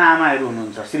दुईजना आमाहरू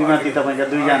हुनुहुन्छ श्रीमती तपाईँका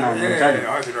दुईजना हुनुहुन्छ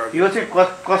नि यो चाहिँ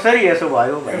कसरी यसो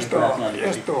भयो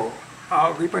यस्तो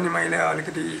अघि पनि मैले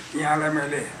अलिकति यहाँलाई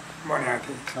मैले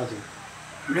भनेको थिएँ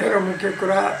मेरो मुख्य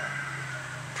कुरा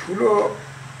ठुलो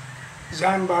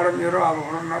जानबाट मेरो अब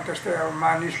भनौँ न त्यस्तै अब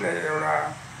मानिसलाई एउटा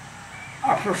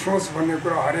आफ्नो सोच भन्ने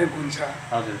कुरा हरेक हुन्छ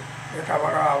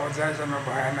यताबाट अब जाइजानु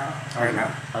भएन होइन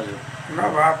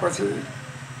नभएपछि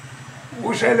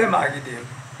उसैले मागिदियो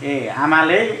ए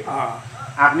आमाले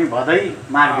आफ्नै भदै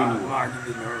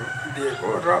मागिदिनु दिएको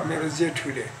र मेरो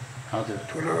जेठुले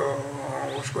ठुलो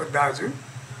उसको दाजु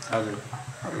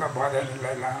ल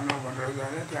भदैनीलाई लानु भनेर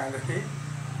जाने त्यहाँदेखि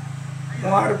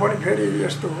उहाँहरू पनि फेरि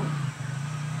यस्तो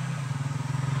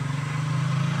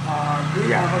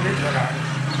दुई आमाकै छोराहरू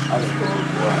उसको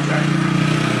बुवा चाहिँ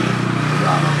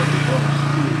आमापट्टिको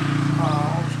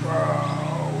उसको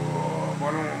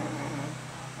भनौँ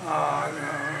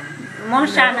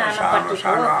सानो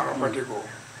आमापट्टिको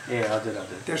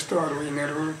त्यस्तोहरू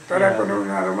यिनीहरू तर पनि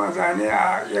उनीहरूमा जाने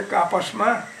एक आपसमा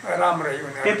राम्रै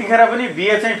उनीहरू त्यतिखेर पनि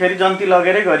बिहे चाहिँ फेरि जन्ती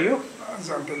लगेरै गरियो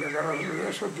जन्ती लगेर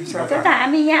यसो त्यो त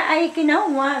हामी यहाँ आइकन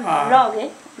उहाँ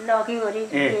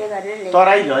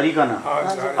तराई झरिकन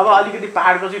अब अलिकति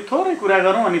पाहाडको चाहिँ थोरै कुरा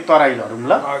गरौँ अनि तराई झरौँ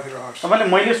ल तपाईँले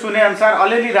मैले सुने अनुसार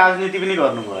अलिअलि राजनीति पनि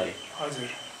गर्नुभयो अरे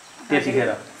त्यतिखेर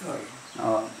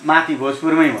माथि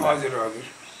भोजपुरमै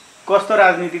कस्तो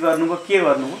राजनीति गर्नुभयो के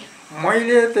गर्नुभयो?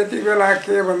 मैले त्यति बेला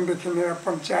के भनेदेखि मेरो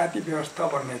पञ्चायती व्यवस्था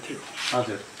भन्ने थियो।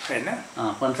 हजुर हैन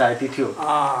पञ्चायती थियो।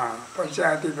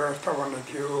 पञ्चायती व्यवस्था भन्ने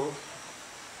थियो।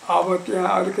 अब त्यहाँ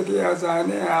अलिकति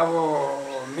जाने अब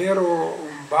मेरो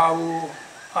बाबु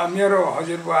मेरो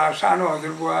हजुरबुवा सानो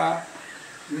हजुरबुवा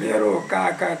मेरो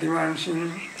काका दिवान सिंह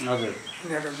हजुर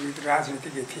यिनीहरू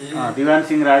राजनीतिज्ञ थिए। दिवान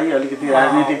सिंह राई अलिकति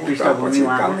राजनीतिक पृष्ठभूमि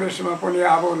काङ्ग्रेसमा पनि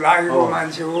अब लागेको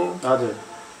मान्छे हो। हजुर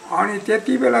अनि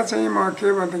त्यति बेला चाहिँ म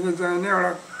के भनेदेखि चाहिँ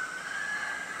एउटा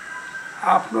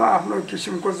आफ्नो आफ्नो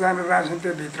किसिमको जाने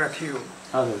राजनीतिभित्र थियो।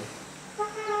 हजुर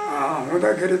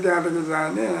हुँदाखेरि त्यहाँदेखि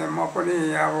जाने म पनि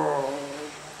अब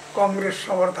कङ्ग्रेस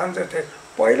समर्थन चाहिँ थिएँ।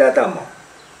 पहिला त म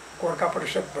गोर्खा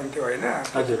परिषद भन्थ्यो होइन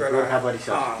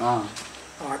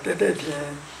त्यतै थिएँ।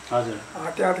 हजुर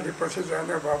त्यहाँदेखि पछि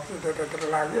जाने भक्ति त्यतातिर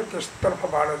लाग्यो।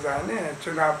 त्यसतर्फबाट जाने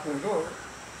चुनाव हुँदो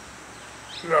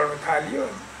लड्नु थालियो।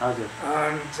 हजुर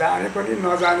जाने पनि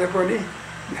नजाने पनि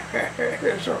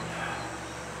यसो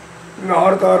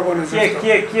लहर दहर बने।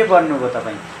 के बन्नुभयो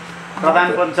तपाईँ? प्रधान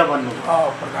पञ्च बन्नुभयो?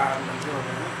 प्रधानमन्त्री।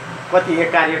 कति एक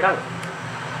कार्यकाल?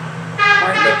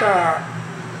 मैले त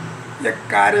एक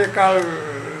कार्यकाल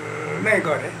नै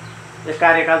गरेँ। एक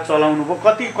कार्यकाल चलाउनु भयो।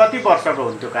 कति वर्षको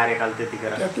हुन्थ्यो कार्यकाल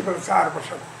त्यतिखेर? त्यति बेला 4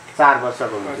 वर्षको। 4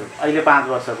 वर्षको हुन्थ्यो। अहिले 5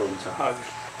 वर्षको हुन्छ। हजुर।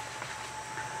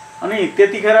 अनि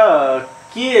त्यतिखेर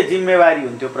के जिम्मेवारी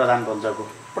हुन्थ्यो प्रधान पञ्चको?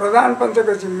 प्रधान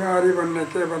पञ्चको जिम्मेवारी भन्ने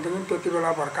के भनेदेखि त्यति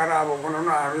बेला भर्खर अब भनौँ न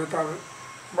हामी त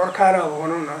भर्खर अब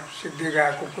भनौँ न सिद्धि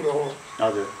गएको कुरो हो।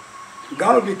 हजुर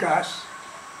गाउँ विकास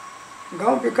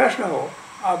न हो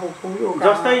अब कुरो।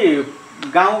 जस्तै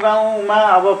गाउँमा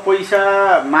अब पैसा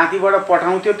माथिबाट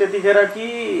पठाउँथ्यो त्यतिखेर कि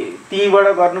त्यहीँबाट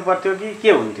गर्नु पर्थ्यो कि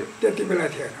के हुन्थ्यो? त्यति बेला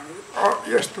थिएन।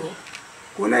 यस्तो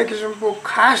कुनै किसिमको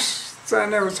खास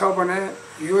चाहिने छ भने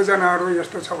योजनाहरू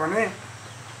यस्तो छ भने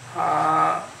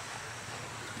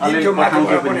दिन्थ्यो।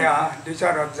 माथिबाट पनि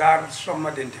 2-4 हजारसम्म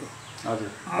दिन्थ्यो। हजुर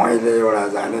मैले एउटा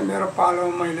जाने मेरो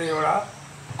पालोमा मैले एउटा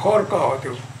खर्क हो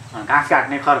त्यो घाँस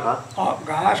काट्ने खर्क।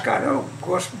 घाँस काट्यो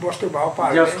वस्तु भाउ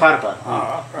पाल्ने खर्क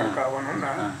भनौँ न।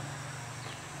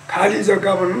 खाली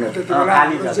जग्गा भनौँ न त्यति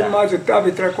बेला जिम्मा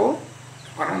जुत्ताभित्रको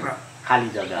भनौँ न खाली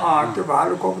जग्गा। त्यो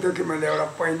भालुखोपदेखि मैले एउटा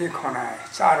पैनी खनाएँ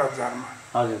 4000मा।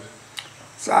 हजुर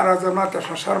 4000मा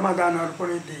त्यसमा शर्मादानहरू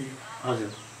पनि दियो।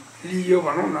 हजुर लियो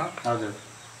भनौँ न। हजुर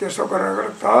त्यसो गरेर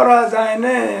तर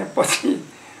जाने पछि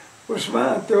उसमा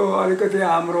त्यो अलिकति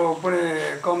हाम्रो पनि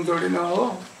कमजोरी न हो।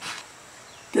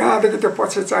 त्यहाँदेखि त्यो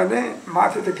पछि चाहिने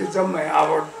माथिदेखि जम्मै अब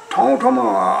ठाउँमा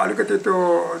अलिकति त्यो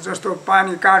जस्तो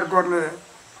पानी काट गर्ने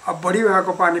अब बढी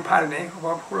भएको पानी फाल्ने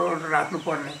ओभरफ्लो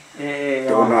राख्नुपर्ने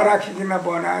त्यो नराखिकन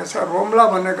बनाएछ। रोम्ला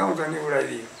भन्ने गाउँ झन्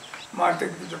उडाइदियो।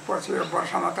 माथिदेखि पछि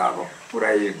वर्षमा त अब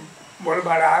पुरै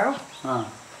भोलबाट आयो।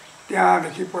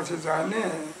 त्यहाँदेखि पछि जाने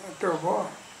त्यो भयो।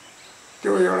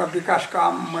 त्यो एउटा विकास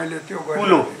काम मैले त्यो गरेँ।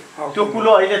 त्यो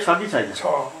कुलो अहिले छ कि छैन? छ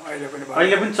अहिले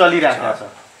पनि चलिरहेको छ।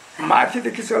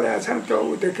 माथिदेखि चलेको छ नि त्यो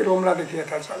उदेखि रोम्लादेखि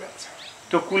यता चलेको छ।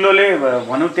 त्यो कुलोले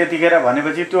भनौँ त्यतिखेर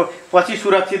भनेपछि त्यो पछि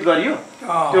सुरक्षित गरियो।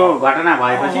 त्यो घटना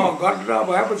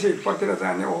भएपछि पतिर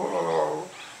जाने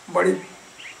बढी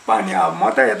पानी अब म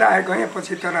त यता आएको गएँ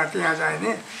पछि तर त्यहाँ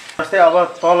जाने। जस्तै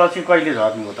अब तल चाहिँ कहिले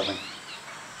झर्नुभयो तपाईँ?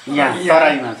 यहाँ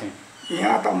तराईमा चाहिँ?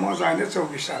 यहाँ त म जाने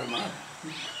 24 सालमा।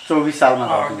 24 सालमा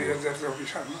 2024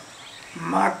 सालमा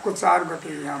माघको 4 गते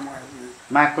यहाँ म आएँ।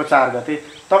 माघको 4 गते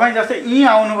तपाईँ जस्तै यहीँ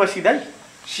आउनुभयो सिधै?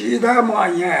 सिधा म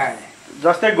यहाँ आएँ।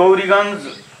 जस्तै गौरीगञ्ज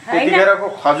त्यतिखेरको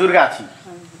खजुरगाछी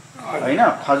होइन?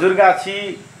 खजुरगाछी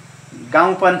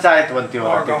गाउँ पञ्चायत भन्थ्यो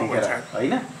होला त्यतिखेर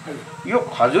होइन? यो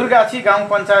खजुरगाछी गाउँ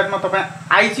पञ्चायतमा तपाईँ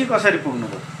आइची कसरी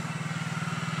पुग्नुभयो?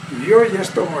 यो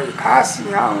यस्तो हो। खास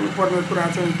यहाँ आउनुपर्ने कुरा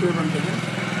चाहिँ के भनेदेखि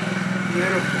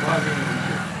मेरो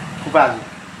फुपाजु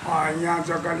यहाँ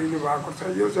जग्गा लिनुभएको छ।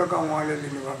 यो जग्गा उहाँले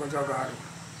लिनुभएको जग्गाहरू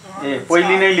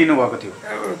पहिले नै लिनुभएको थियो?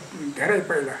 धेरै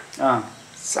पहिला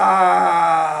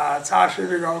 400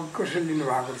 बिघा कसरी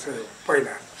लिनुभएको छ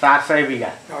पहिला। 400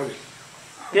 बिघा? हजुर।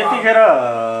 त्यतिखेर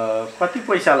कति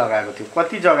पैसा लगाएको थियो?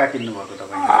 कति जग्गा किन्नुभएको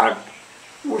तपाईँ?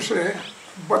 उसले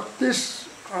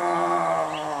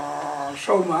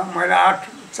 3200मा मैले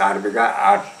 4 बिघा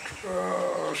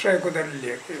 800 को दर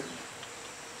लिएको थियो।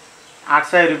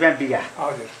 800 रुपियाँ बिघा?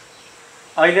 हजुर।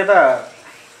 अहिले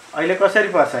कसरी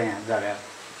पर्छ यहाँ जग्गा?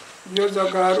 यो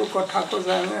जग्गाहरू कट्ठाको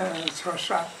जाने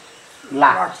 6-7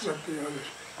 लाख जति। हजुर।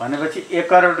 भनेपछि 1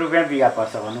 करोड रुपियाँ बिघा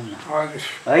पर्छ भनौँ न। हजुर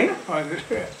है? हजुर।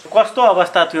 कस्तो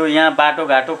अवस्था थियो यहाँ?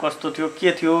 बाटोघाटो कस्तो थियो?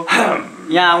 के थियो?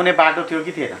 यहाँ आउने बाटो थियो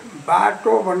कि थिएन?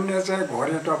 बाटो भन्ने चाहिँ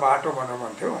घोरेटो बाटो भनेर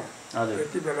भन्थ्यो। हजुर।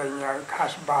 त्यति बेला यहाँ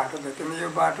खास बाटो थिएन। यो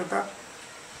बाटो त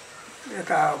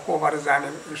यता कोबार जाने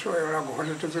यसो एउटा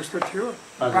घोरेटो जस्तो थियो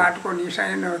बाटोको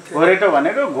निशानी नथ्यो घोरेटो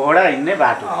भनेको घोडा हिँड्ने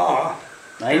बाटो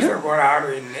त्यसो घोडाहरू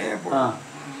हिँड्ने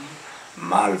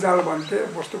मालजाल भन्थे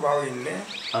वस्तुभाउ हिँड्ने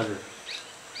हजुर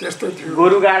त्यस्तो थियो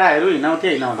गोरु गाडाहरू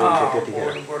हिँड्नुहुन्थ्यो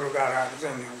त्यतिखेर गोरु गाडाहरू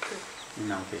चाहिँ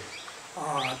हिँड्नुहुन्थ्यो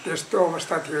त्यस्तो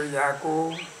अवस्था थियो यहाँको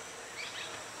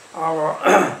अब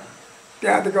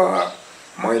त्यहाँदेखि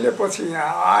मैले पछि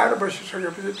यहाँ आएर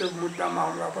बसिसकेपछि त्यो मुद्दा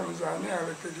मामला पनि जाने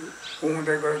अलिकति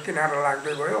हुँदै गयो किनारा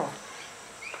लाग्दै गयो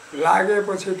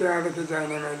लागेपछि त्यहाँदेखि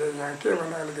जाने मैले यहाँ के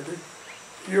भने अलिकति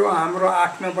यो हाम्रो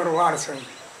 8 नम्बर वार्ड छ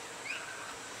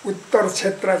उत्तर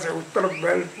क्षेत्र चाहिँ उत्तर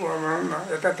बेल्ट भनौँ न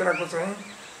यतातिरको चाहिँ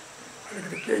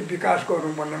अलिकति केही विकास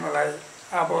गर्नु भन्ने मलाई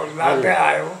अब लाग्दै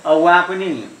आयो उहाँ पनि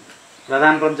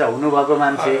प्रधान पञ्च हुनुभएको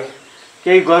मान्छे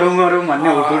केही गरौँ गरौँ भन्ने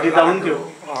हुटुटी त हुन्थ्यो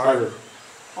हजुर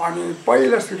अनि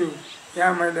पहिला सुरु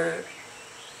यहाँ मैले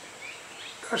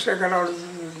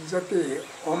 10-11 जति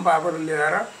होम पावर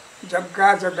ल्याएर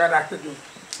जग्गा राखेको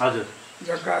हजुर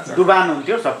जग्गा दुबान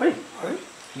हुन्थ्यो सबै है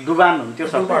दुबान हुन्थ्यो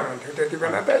सबै दुबान हुन्थ्यो त्यति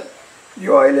बेला त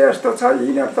यो अहिले यस्तो छ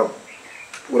यिनीहरू त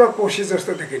पुरा कोसी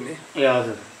जस्तो देखिने ए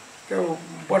हजुर त्यो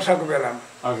वर्षाको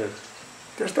बेलामा हजुर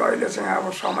त्यस्तो अहिले चाहिँ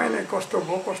अब समय नै कस्तो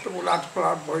भयो कस्तो उलाट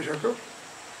पलाट भइसक्यो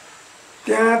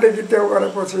त्यहाँदेखि त्यो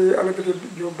गरेपछि अलिकति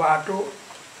यो बाटो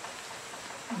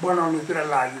बनाउनेतिर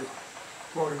लाग्यो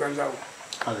गौरीगञ्ज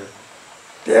हजुर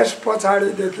त्यस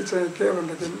पछाडिदेखि चाहिँ के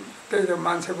भनेदेखि त्यही त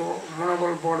मान्छेको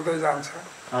मनोबल बढ्दै जान्छ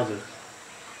हजुर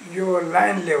यो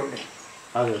लाइन ल्याउने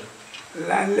हजुर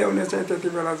लाइन ल्याउने चाहिँ त्यति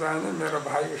बेला चाहिँ मेरो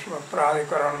भाइ उसमा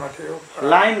प्राधिकरणमा थियो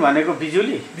लाइन भनेको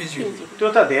बिजुली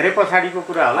त्यो त धेरै पछाडिको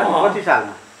कुरा होला नि कति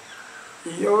सालमा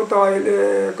यो त अहिले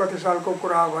कति सालको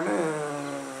कुरा हो भने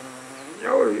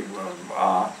यो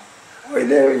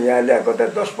अहिले यहाँ ल्याएको त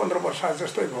 10-15 वर्ष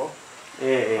जस्तै भयो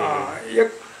एक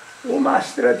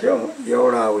उमासतिर थियो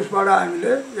एउटा उसबाट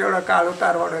हामीले एउटा कालो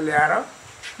तारबाट ल्याएर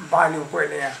बाल्यौँ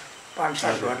पहिले यहाँ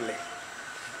 5-7 घरले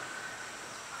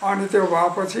अनि त्यो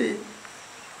भएपछि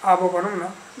अब भनौँ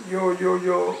न यो यो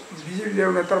यो बिजुली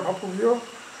ल्याउनेतर्फ पुग्यो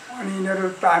अनि यिनीहरू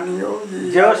तानियो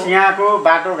जस यहाँको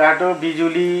बाटोघाटो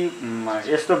बिजुली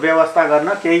यस्तो व्यवस्था गर्न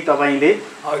केही तपाईँले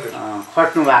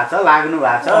खट्नु भएको छ लाग्नु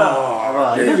भएको छ अब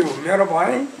मेरो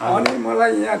भाइ अनि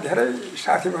मलाई यहाँ धेरै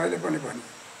साथीभाइले पनि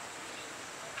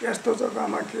भने यस्तो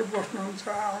जग्गामा के बस्नुहुन्छ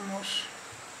आउनुहोस्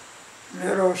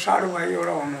मेरो साढु भाइ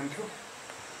एउटा हुनुहुन्थ्यो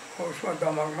उसमा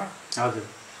दमकमा हजुर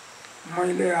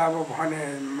मैले अब भने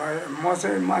म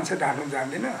चाहिँ मान्छे ढाल्नु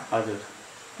जान्दिनँ हजुर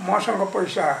मसँग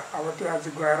पैसा अब त्यहाँ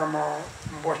चाहिँ गएर म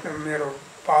बस्ने मेरो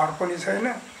पावर पनि छैन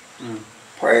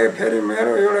फेरि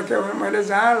मेरो एउटा के भने मैले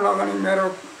जहाँ लगानी मेरो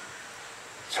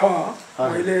छ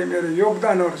मैले मेरो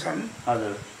योगदानहरू छन्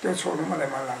त्यो छोड्नु मलाई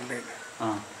मन लाग्दैन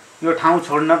यो ठाउँ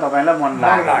छोड्न तपाईँलाई मन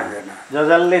लाग्दैन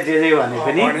जसले जे भने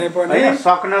पनि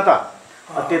सक्न त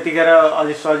त्यतिखेर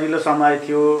अलि सजिलो समय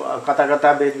थियो कता कता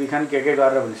बेचबिखन के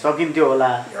गरेर भने सकिन्थ्यो होला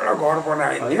एउटा घर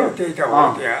बनाइन्थ्यो त्यही त हो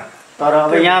त्यहाँ तर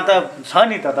अब यहाँ त छ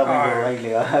नि त तपाईँको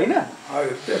अहिले होइन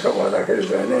हजुर त्यसो गर्दाखेरि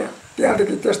चाहिँ नि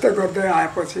त्यहाँदेखि त्यस्तै गर्दै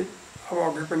आएपछि अब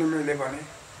अघि पनि मैले भने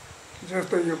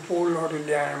जस्तो यो पोलहरू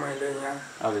ल्याएँ मैले यहाँ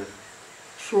हजुर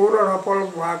 16 पोल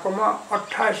भएकोमा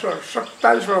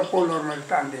 27 पोलहरू मैले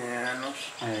तानिदिएँ हेर्नुहोस्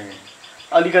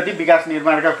अलिकति विकास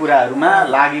निर्माणका कुराहरूमा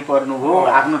लागि पर्नुभयो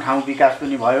आफ्नो ठाउँ विकास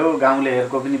पनि भयो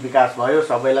गाउँलेहरूको पनि विकास भयो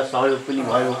सबैलाई सहयोग पनि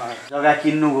भयो जग्गा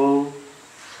किन्नुभयो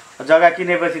जग्गा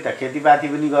किनेपछि त खेतीपाती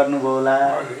पनि गर्नुभयो होला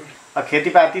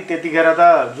खेतीपाती त्यतिखेर त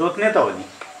जोत्ने त हो नि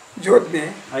जोत्ने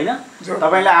होइन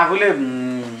तपाईँले आफूले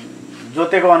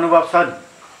जोतेको अनुभव छ नि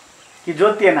कि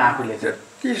जोतिएन आफूले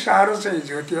त्यति साह्रो चाहिँ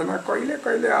जोतिएन कहिले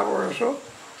कहिले अब यसो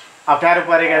अप्ठ्यारो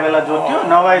परेका बेला जोत्यो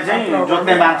नभए चाहिँ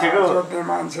जोत्ने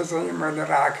मान्छे चाहिँ मैले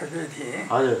राखेकै थिएँ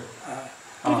हजुर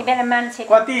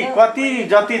कति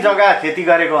जति जग्गा खेती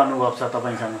गरेको अनुभव छ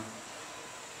तपाईँसँग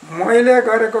मैले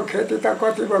गरेको खेती त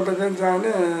कति भन्दाखेरि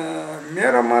जाने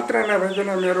मेरो मात्र नभइकन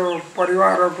मेरो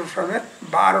परिवारको समेत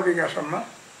 12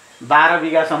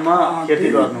 बिघासम्म खेती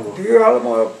गर्नुभयो 2 हल म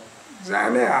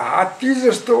जाने हात्ती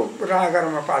जस्तो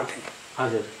रागरमा पाल्थेँ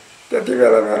हजुर त्यति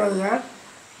बेला मेरो यहाँ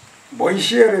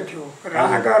भैँसीहरू थियो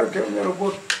रागाहरू थियो मेरो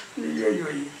गोठ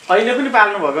अहिले पनि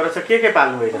पाल्नु भएको रहेछ के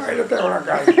पाल्नु भइरहेछ अहिले त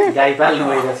एउटा गाई पाल्नु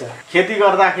भइरहेछ खेती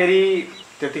गर्दाखेरि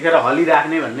त्यतिखेर हली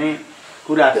राख्ने भन्ने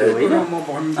कुरा थियो होइन म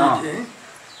भन्दै थिएँ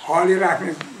हली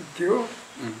राख्ने थियो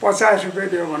 50 रुपियाँ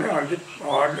दियो भने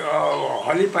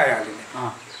हली पाइहाल्ने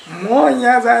म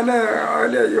यहाँ जाने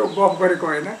अहिले यो गफ गरेको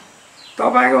होइन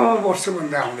तपाईँकोमा बस्छु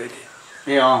भन्दै आउँदै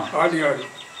थिएँ हलीहरू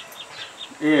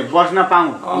बस्न पाऊँ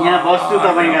यहाँ बस्छु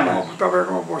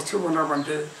तपाईँकोमा बस्छु भनेर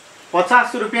भन्थे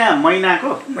 50 रुपियाँ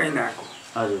महिनाको हजुर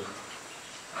हजुर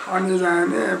अनि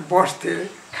जाने बस्थे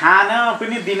खान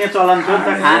पनि दिने चलन थियो नि त,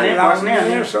 खाने बस्ने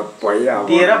अनि सबै अब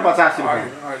दिएर 50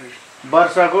 रुपियाँ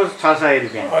वर्षको 600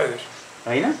 रुपियाँ हजुर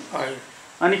होइन। हजुर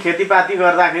अनि खेतीपाती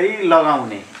गर्दाखेरि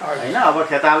लगाउने होइन, अब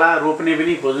खेताला रोप्ने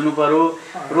पनि खोज्नु पर्यो,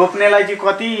 रोप्नेलाई चाहिँ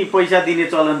कति पैसा दिने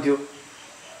चलन थियो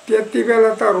त्यति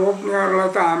बेला त रोप्नेहरूलाई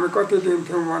त हामी कति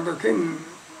दिन्थ्यौँ भनेदेखि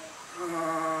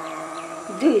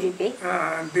 2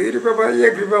 रुपियाँ 2 रुपियाँ भयो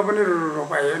 1 रुपियाँ पनि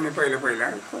रोपायो नि पहिला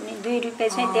 2 रुपियाँ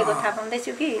चाहिँ दिएको थाहा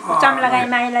पाउँदैछु कि चम्लागाई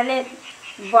माइलाले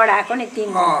बढाएको नि 3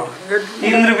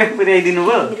 रुपियाँ पुर्याइदिनु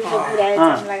भयो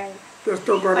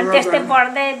त्यस्तो अनि त्यस्तै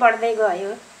बढ्दै बढ्दै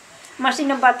गयो।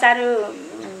 मसिनो बच्चाहरू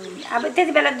अब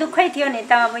त्यति बेला दुःखै थियो नि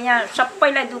त, अब यहाँ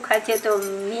सबैलाई दुःख थियो, त्यो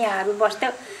मियाहरू बस्थ्यो,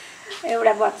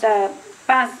 एउटा बच्चा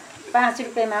 5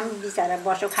 रुपियाँमा पनि बिचरा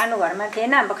बस्यो, खानु घरमा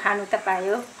थिएन, अब खानु त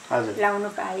पायो, लाउनु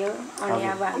पायो। अनि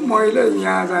अब मैले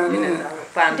यहाँ जाने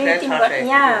 2-3 घर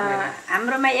यहाँ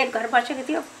हाम्रोमा एक घर बसेको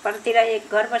थियो, परतिर एक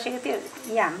घर बसेको थियो,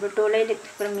 यहाँ हाम्रो टोलैले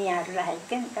थुप्रो मियाहरू राखेको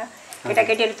थियो नि त,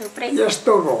 केटाकेटीहरू थुप्रै।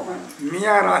 यस्तो हो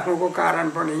मिया राख्नुको कारण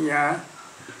पनि यहाँ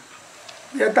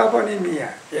यता पनि मिया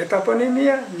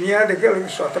मियादेखि अलिक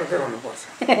सतर्कै हुनुपर्छ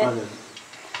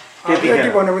त्यति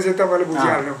भनेपछि तपाईँले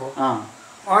बुझिहाल्नु भयो।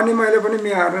 अनि मैले पनि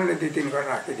मियाहरू नै 2-3 घर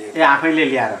राखिदिएँ, आफैले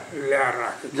ल्याएर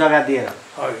राखेँ जग्गा दिएर।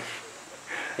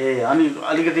 हजुर ए अनि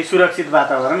अलिकति सुरक्षित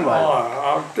वातावरण भयो।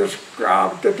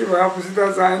 अब त्यति भएपछि त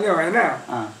चाहिने होइन,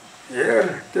 हेर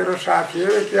तेरो साथी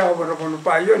हेर क्या भनेर भन्नु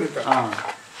पाइयो नि त।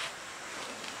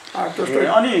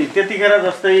 अनि त्यतिखेर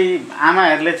जस्तै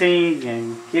आमाहरूले चाहिँ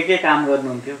के काम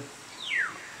गर्नुहुन्थ्यो?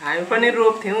 हामी पनि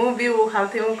रोप्थ्यौँ, बिउ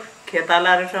उखाल्थ्यौँ,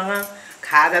 खेतालाहरूसँग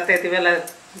खाजा त्यति बेला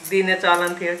दिने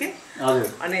चलन थियो कि।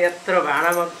 अनि यत्रो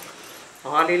भाँडामा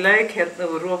हलीलाई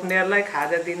रोप्नेहरूलाई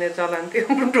खाजा दिने चलन थियो,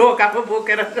 ढोकामा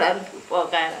बोकेर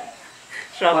पकाएर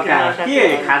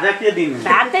खाजा के दिनु?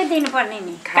 भातै दिनुपर्ने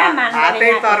नि, भातै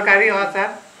तरकारी अचार।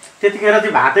 त्यतिखेर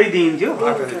चाहिँ भातै दिइन्थ्यो।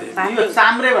 यो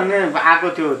चाम्रे भन्ने आएको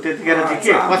थियो त्यतिखेर चाहिँ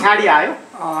के पछाडि आयो?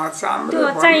 त्यो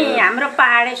चाहिँ हाम्रो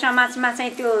पहाडे समाजमा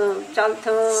चाहिँ त्यो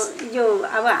चल्थ्यो। यो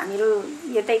अब हामीहरू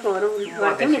यतैकोहरू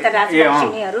गर्थ्यौँ नि त,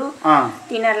 राजवंशिनीहरू,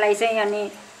 तिनीहरूलाई चाहिँ अनि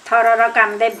थर र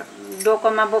काम्दै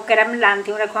डोकोमा बोकेर पनि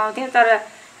लान्थ्यौँ र खुवाउँथ्यौँ। तर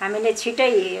हामीले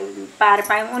छिटै पार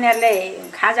पायौँ। उनीहरूले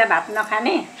खाजा भात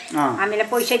नखाने, हामीलाई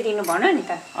पैसै दिनु भन नि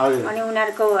त। अनि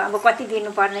उनीहरूको अब कति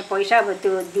दिनुपर्ने पैसा, अब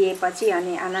त्यो दिएपछि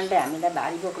अनि आनन्दले हामीलाई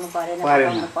भारी बोक्नु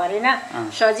परेन,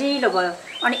 सजिलो भयो।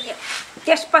 अनि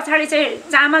त्यस पछाडि चाहिँ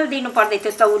चामल दिनु पर्दै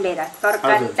थियो तौलेर,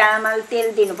 तरकारी चामल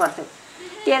तेल दिनु पर्थ्यो,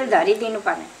 तेल धरी दिनु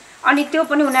पर्ने। अनि त्यो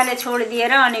पनि उनीहरूले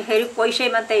छोडिदिएर अनि फेरि पैसै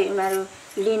मात्रै उनीहरू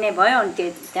लिने भयो। अनि त्यो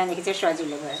त्यहाँदेखि चाहिँ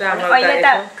सजिलो भयो। अहिले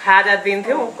त खाजा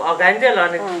दिन्थ्यौँ अगाइन्जेल,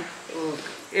 अनि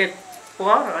 1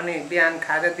 पहर, अनि बिहान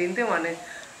खाजा दिन्थ्यौँ, अनि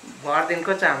भर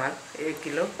दिनको चामल 1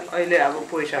 किलो। अहिले अब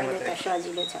पैसा मात्रै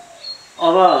सजिलो छ।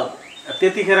 अब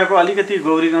त्यतिखेरको अलिकति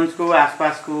गौरीगञ्जको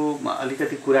आसपासको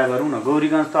अलिकति कुरा गरौँ न।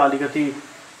 गौरीगञ्ज त अलिकति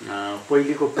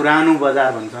पहिलेको पुरानो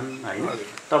बजार भन्छन् होइन?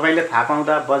 तपाईँले थाहा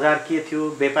पाउँदा बजार के थियो,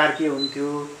 व्यापार के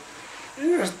हुन्थ्यो?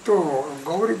 यस्तो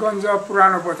गौरीगञ्ज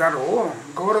पुरानो बजार हो,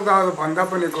 गौरदास भन्दा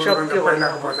पनि गौरीगञ्ज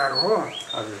पहिलाको बजार हो।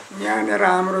 यहाँनिर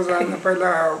हाम्रो जाने पहिला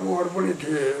उहरू पनि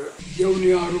थिए,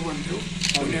 देउनीहरू भन्थ्यो,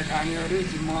 खाने खानेहरू,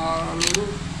 जिम्मालहरू,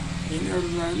 यिनीहरू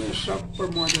जाने सबै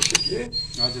मधेसी थिए।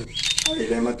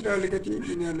 अहिले मात्रै अलिकति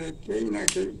यिनीहरूले केही न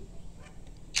केही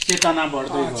चेतना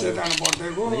बढ्दै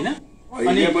गयो होइन।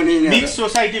 अनि मिक्स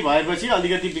सोसाइटी भएपछि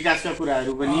अलिकति विकासका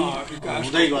कुराहरू पनि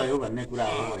हुँदै गयो भन्ने कुरा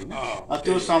हो होइन?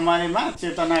 त्यो समयमा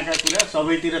चेतनाका कुरा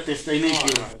सबैतिर त्यस्तै नै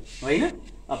थियो होइन?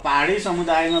 पहाडी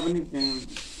समुदायमा पनि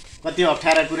कति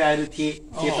अप्ठ्यारा कुराहरू थिए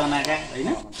चेतनाका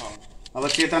होइन? अब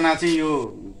चेतना चाहिँ यो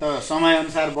त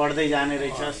समयअनुसार बढ्दै जाने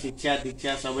रहेछ, शिक्षा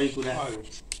दीक्षा सबै कुरा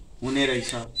हुने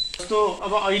रहेछ। जस्तो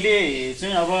अब अहिले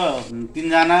चाहिँ अब 3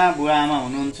 जना बुवा आमा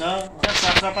हुनुहुन्छ,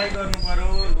 साफसफाइ गर्नु पर्यो,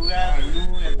 लुगा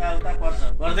धुनु यताउता पर्छ,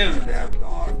 गर्दै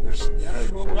हुनुहुन्छ।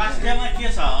 स्वास्थ्यमा के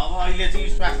छ अब अहिले चाहिँ?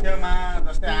 स्वास्थ्यमा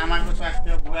जस्तै आमाको स्वास्थ्य,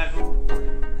 बुवाको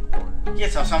के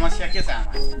छ समस्या, के छ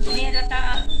आमा? मेरो त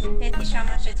त्यति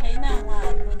समस्या छैन,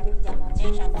 उहाँहरूको 2 जना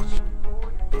चाहिँ समस्या।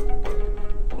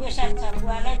 प्रेसर छ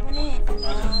बुवालाई पनि,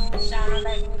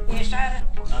 सानोलाई पनि प्रेसर,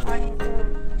 अनि त्यो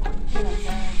के भन्छ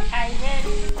थाइरोइड,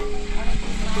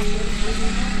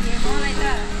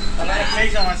 अनि केही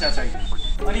समस्या छैन।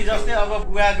 अनि जस्तै अब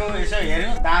बुवाको यसो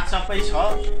हेर्नु दाँत सबै छ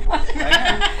होइन?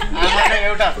 आमाको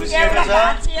एउटा खुसिएको छ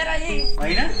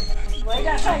होइन?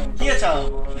 के छ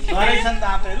रहेछन्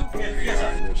दाँतहरू, के छ?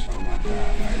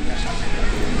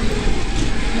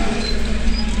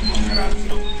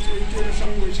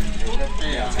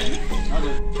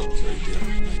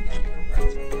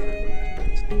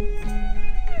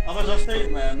 अब जस्तै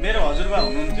मेरो हजुरबा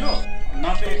हुनुहुन्थ्यो,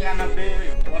 90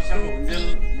 91 वर्षको हुन्जेल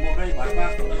मकै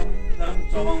भटमास गरम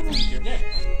चबाउनुहुन्थ्यो के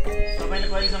तपाईँले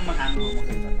कहिलेसम्म खानुभयो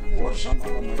मकै वर्षमा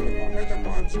मकै त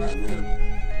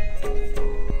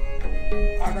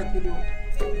आधा किलो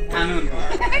खानुहुन्थ्यो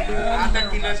आधा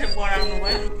किलो चाहिँ बढाउनु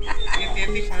भयो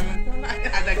त्यति खानु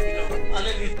आधा किलो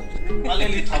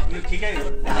अलिअलि थप्नु ठिकै हो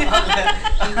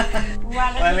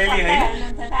अलिअलि होइन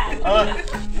अब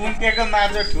उम्केको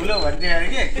माछा ठुलो भन्थ्यो अरे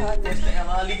के त्यसले अब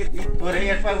अलिकति थोरै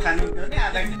एक पाउ खानुहुन्थ्यो भने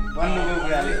आधा भन्नुभयो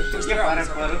बुढाले के फरक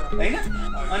पऱ्यो होइन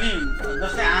अनि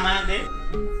जस्तै आमाले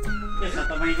के छ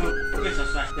तपाईँको के छ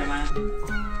स्वास्थ्यमा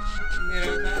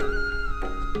मेरो त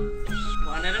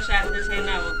भनेर स्वास्थ्य छैन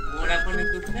अब घोडा पनि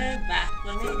दुख्ने बास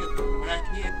पनि घोडा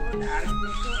थिएको ढाड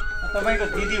दुख्छ तपाईँको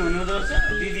दिदी हुनुहुँदो रहेछ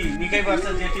दिदी निकै वर्ष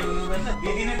जेठी हुनुहुँदो रहेछ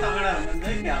दिदी नै तगडा हुनुहुन्छ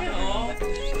है क्या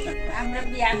हाम्रो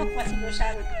बिहाको पछिल्लो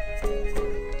साल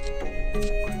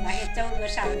 14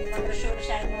 साल 15-16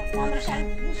 सालमा 15 साल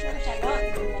 16 साल हो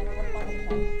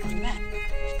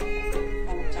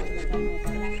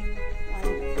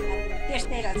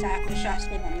त्यस्तै रहेछ आफ्नो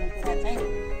स्वास्थ्य भन्ने कुरा चाहिँ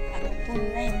अब थुन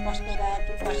नै बस्दैन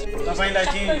तपाईँलाई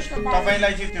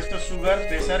चाहिँ त्यस्तो सुगर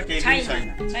प्रेसर केही पनि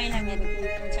छैन मेरो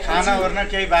खाना ओर्न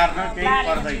केही बार्न केही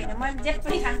पर्दैन मैले जे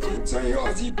पनि खान्छु चाहिँ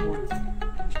अजीब हो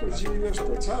जीव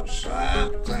यस्तो छ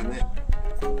साफ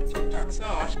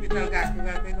चाहिँ हस्पिटल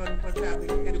गएकै गर्नुपर्छ अब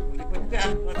फेरि भोलि पनि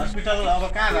जानुपर्छ हस्पिटल अब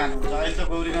कहाँ जानुहुन्छ अहिले त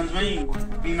गौरीगञ्जमै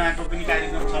बिमाको पनि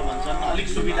कार्यक्रम छ भन्छन् अलिक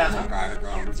सुविधा छ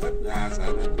कार्यक्रम छ त्यहाँ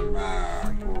चाहिँ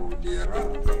बिमाको लिएर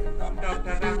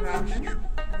डक्टर राम्रो आउँदैन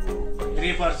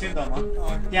रेफर चाहिँ दम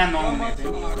त्यहाँ नहुने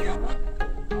चाहिँ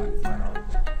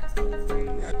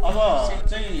अब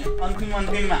चाहिँ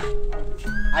अन्तिममा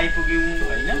आइपुग्यौँ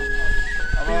होइन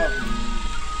अब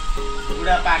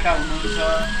बुढापाका हुनुहुन्छ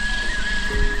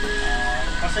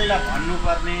कसैलाई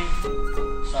भन्नुपर्ने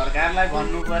सरकारलाई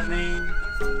भन्नुपर्ने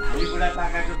हामी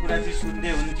बुढापाकाको कुरा चाहिँ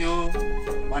सुन्दै हुन्थ्यो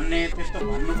भन्ने त्यस्तो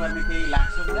भन्नुपर्ने केही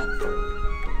लाग्छ होला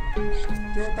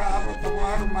त्यो त अब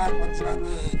तपाईँहरू मार्फत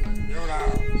जाने एउटा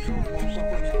वंश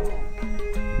पनि हो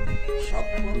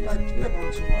सबभन्दा के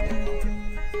भन्छु भने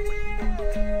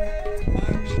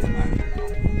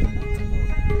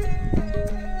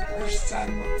भ्रष्टाचार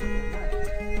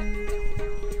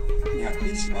यहाँ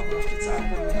बिचमा भ्रष्टाचार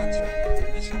गर्ने मान्छे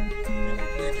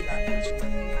देखिरहेको छु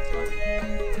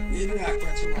हेरिरहेको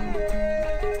छु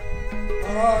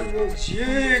तर यो जे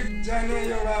जाने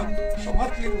एउटा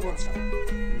शपथ लिनुपर्छ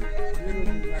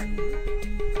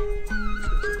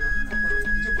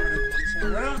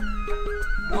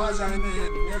म जाने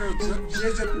मेरो जे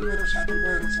जति मेरो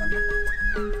साथीभाइहरू छन्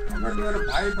अगर मेरो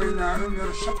भाइ बहिनीहरू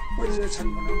मेरो सबै जे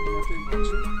छन् भने म त्यही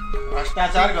भन्छु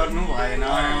भ्रष्टाचार गर्नु भएन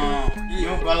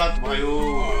यो गलत भयो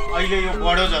अहिले यो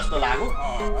बढ्यो जस्तो लाग्यो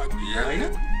होइन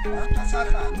भ्रष्टाचार त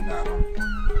हामीले अब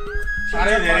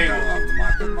साह्रै धेरै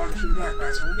माध्यमबाट सुनिरहेका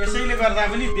छौँ यसैले गर्दा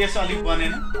पनि देश अलिक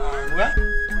बनेन बुवा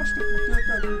कस्तो त्यो त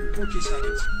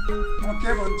देखिसकेको छ म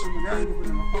के भन्छु भने अहिले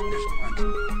पनि म कङ्ग्रेसको मान्छे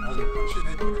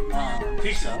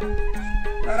ठिक छ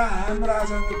तर हाम्रा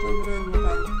जाने केन्द्रीय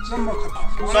नेताहरू जम्म खतम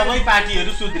सबै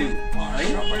पार्टीहरू सुध्रिन् है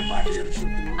सबै पार्टीहरू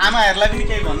सुध्रिन् आमाहरूलाई पनि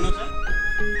केही भन्नु छ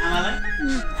आमालाई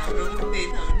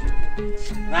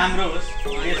राम्रो होस्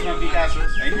देशमा विकास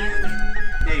होस् होइन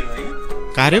त्यही हो होइन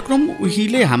कार्यक्रम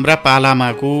उहिले हाम्रा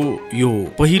पालामाको यो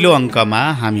पहिलो अङ्कमा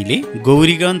हामीले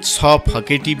गौरीगञ्ज 6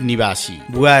 फकेटिभ निवासी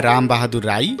बुवा रामबहादुर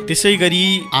राई त्यसै गरी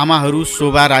आमाहरू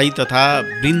शोभा राई तथा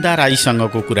वृन्दा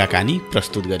राईसँगको कुराकानी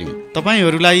प्रस्तुत गर्यौं।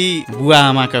 तपाईहरूलाई बुवा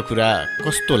आमाका कुरा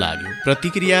कस्तो लाग्यो?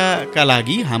 प्रतिक्रियाका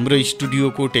लागि हाम्रो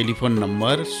स्टुडियोको टेलिफोन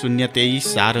नम्बर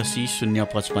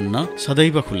 023-86-055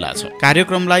 सदैव खुल्ला छ।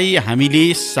 कार्यक्रमलाई हामीले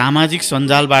सामाजिक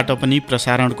सञ्जालबाट पनि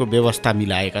प्रसारणको व्यवस्था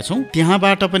मिलाएका छौं।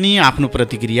 त्यहाँबाट पनि आफ्नो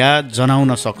प्रतिक्रिया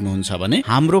जनाउन सक्नुहुन्छ भने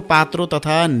हाम्रो पात्रो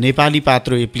तथा नेपाली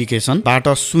पात्रो एप्लिकेसनबाट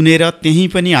सुनेर त्यही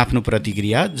पनि आफ्नो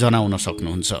प्रतिक्रिया जनाउन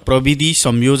सक्नुहुन्छ। प्रविधि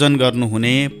संयोजन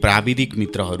गर्नुहुने प्राविधिक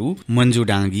मित्रहरू मन्जु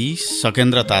डाङ्गी,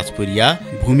 सकेन्द्र ताजपुरिया,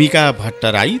 भूमिका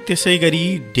भट्टराई त्यसै गरी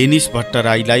डेनिस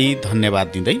भट्टराईलाई धन्यवाद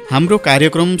दिँदै हाम्रो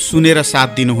कार्यक्रम सुनेर साथ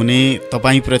दिनुहुने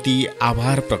तपाईप्रति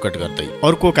आभार प्रकट गर्दै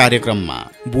अर्को कार्यक्रममा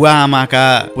बुवा आमाका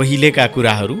पहिलेका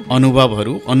कुराहरू,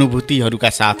 अनुभवहरू, अनुभूतिहरूका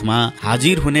साथमा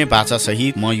हाजिर हुने बाचा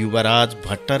सहित म युवराज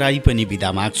भट्टराई पनि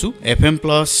बिदा माग्छु। एफ.एम+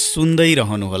 सुन्दै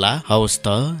रहनुहोला। हवस् त,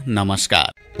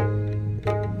 नमस्कार।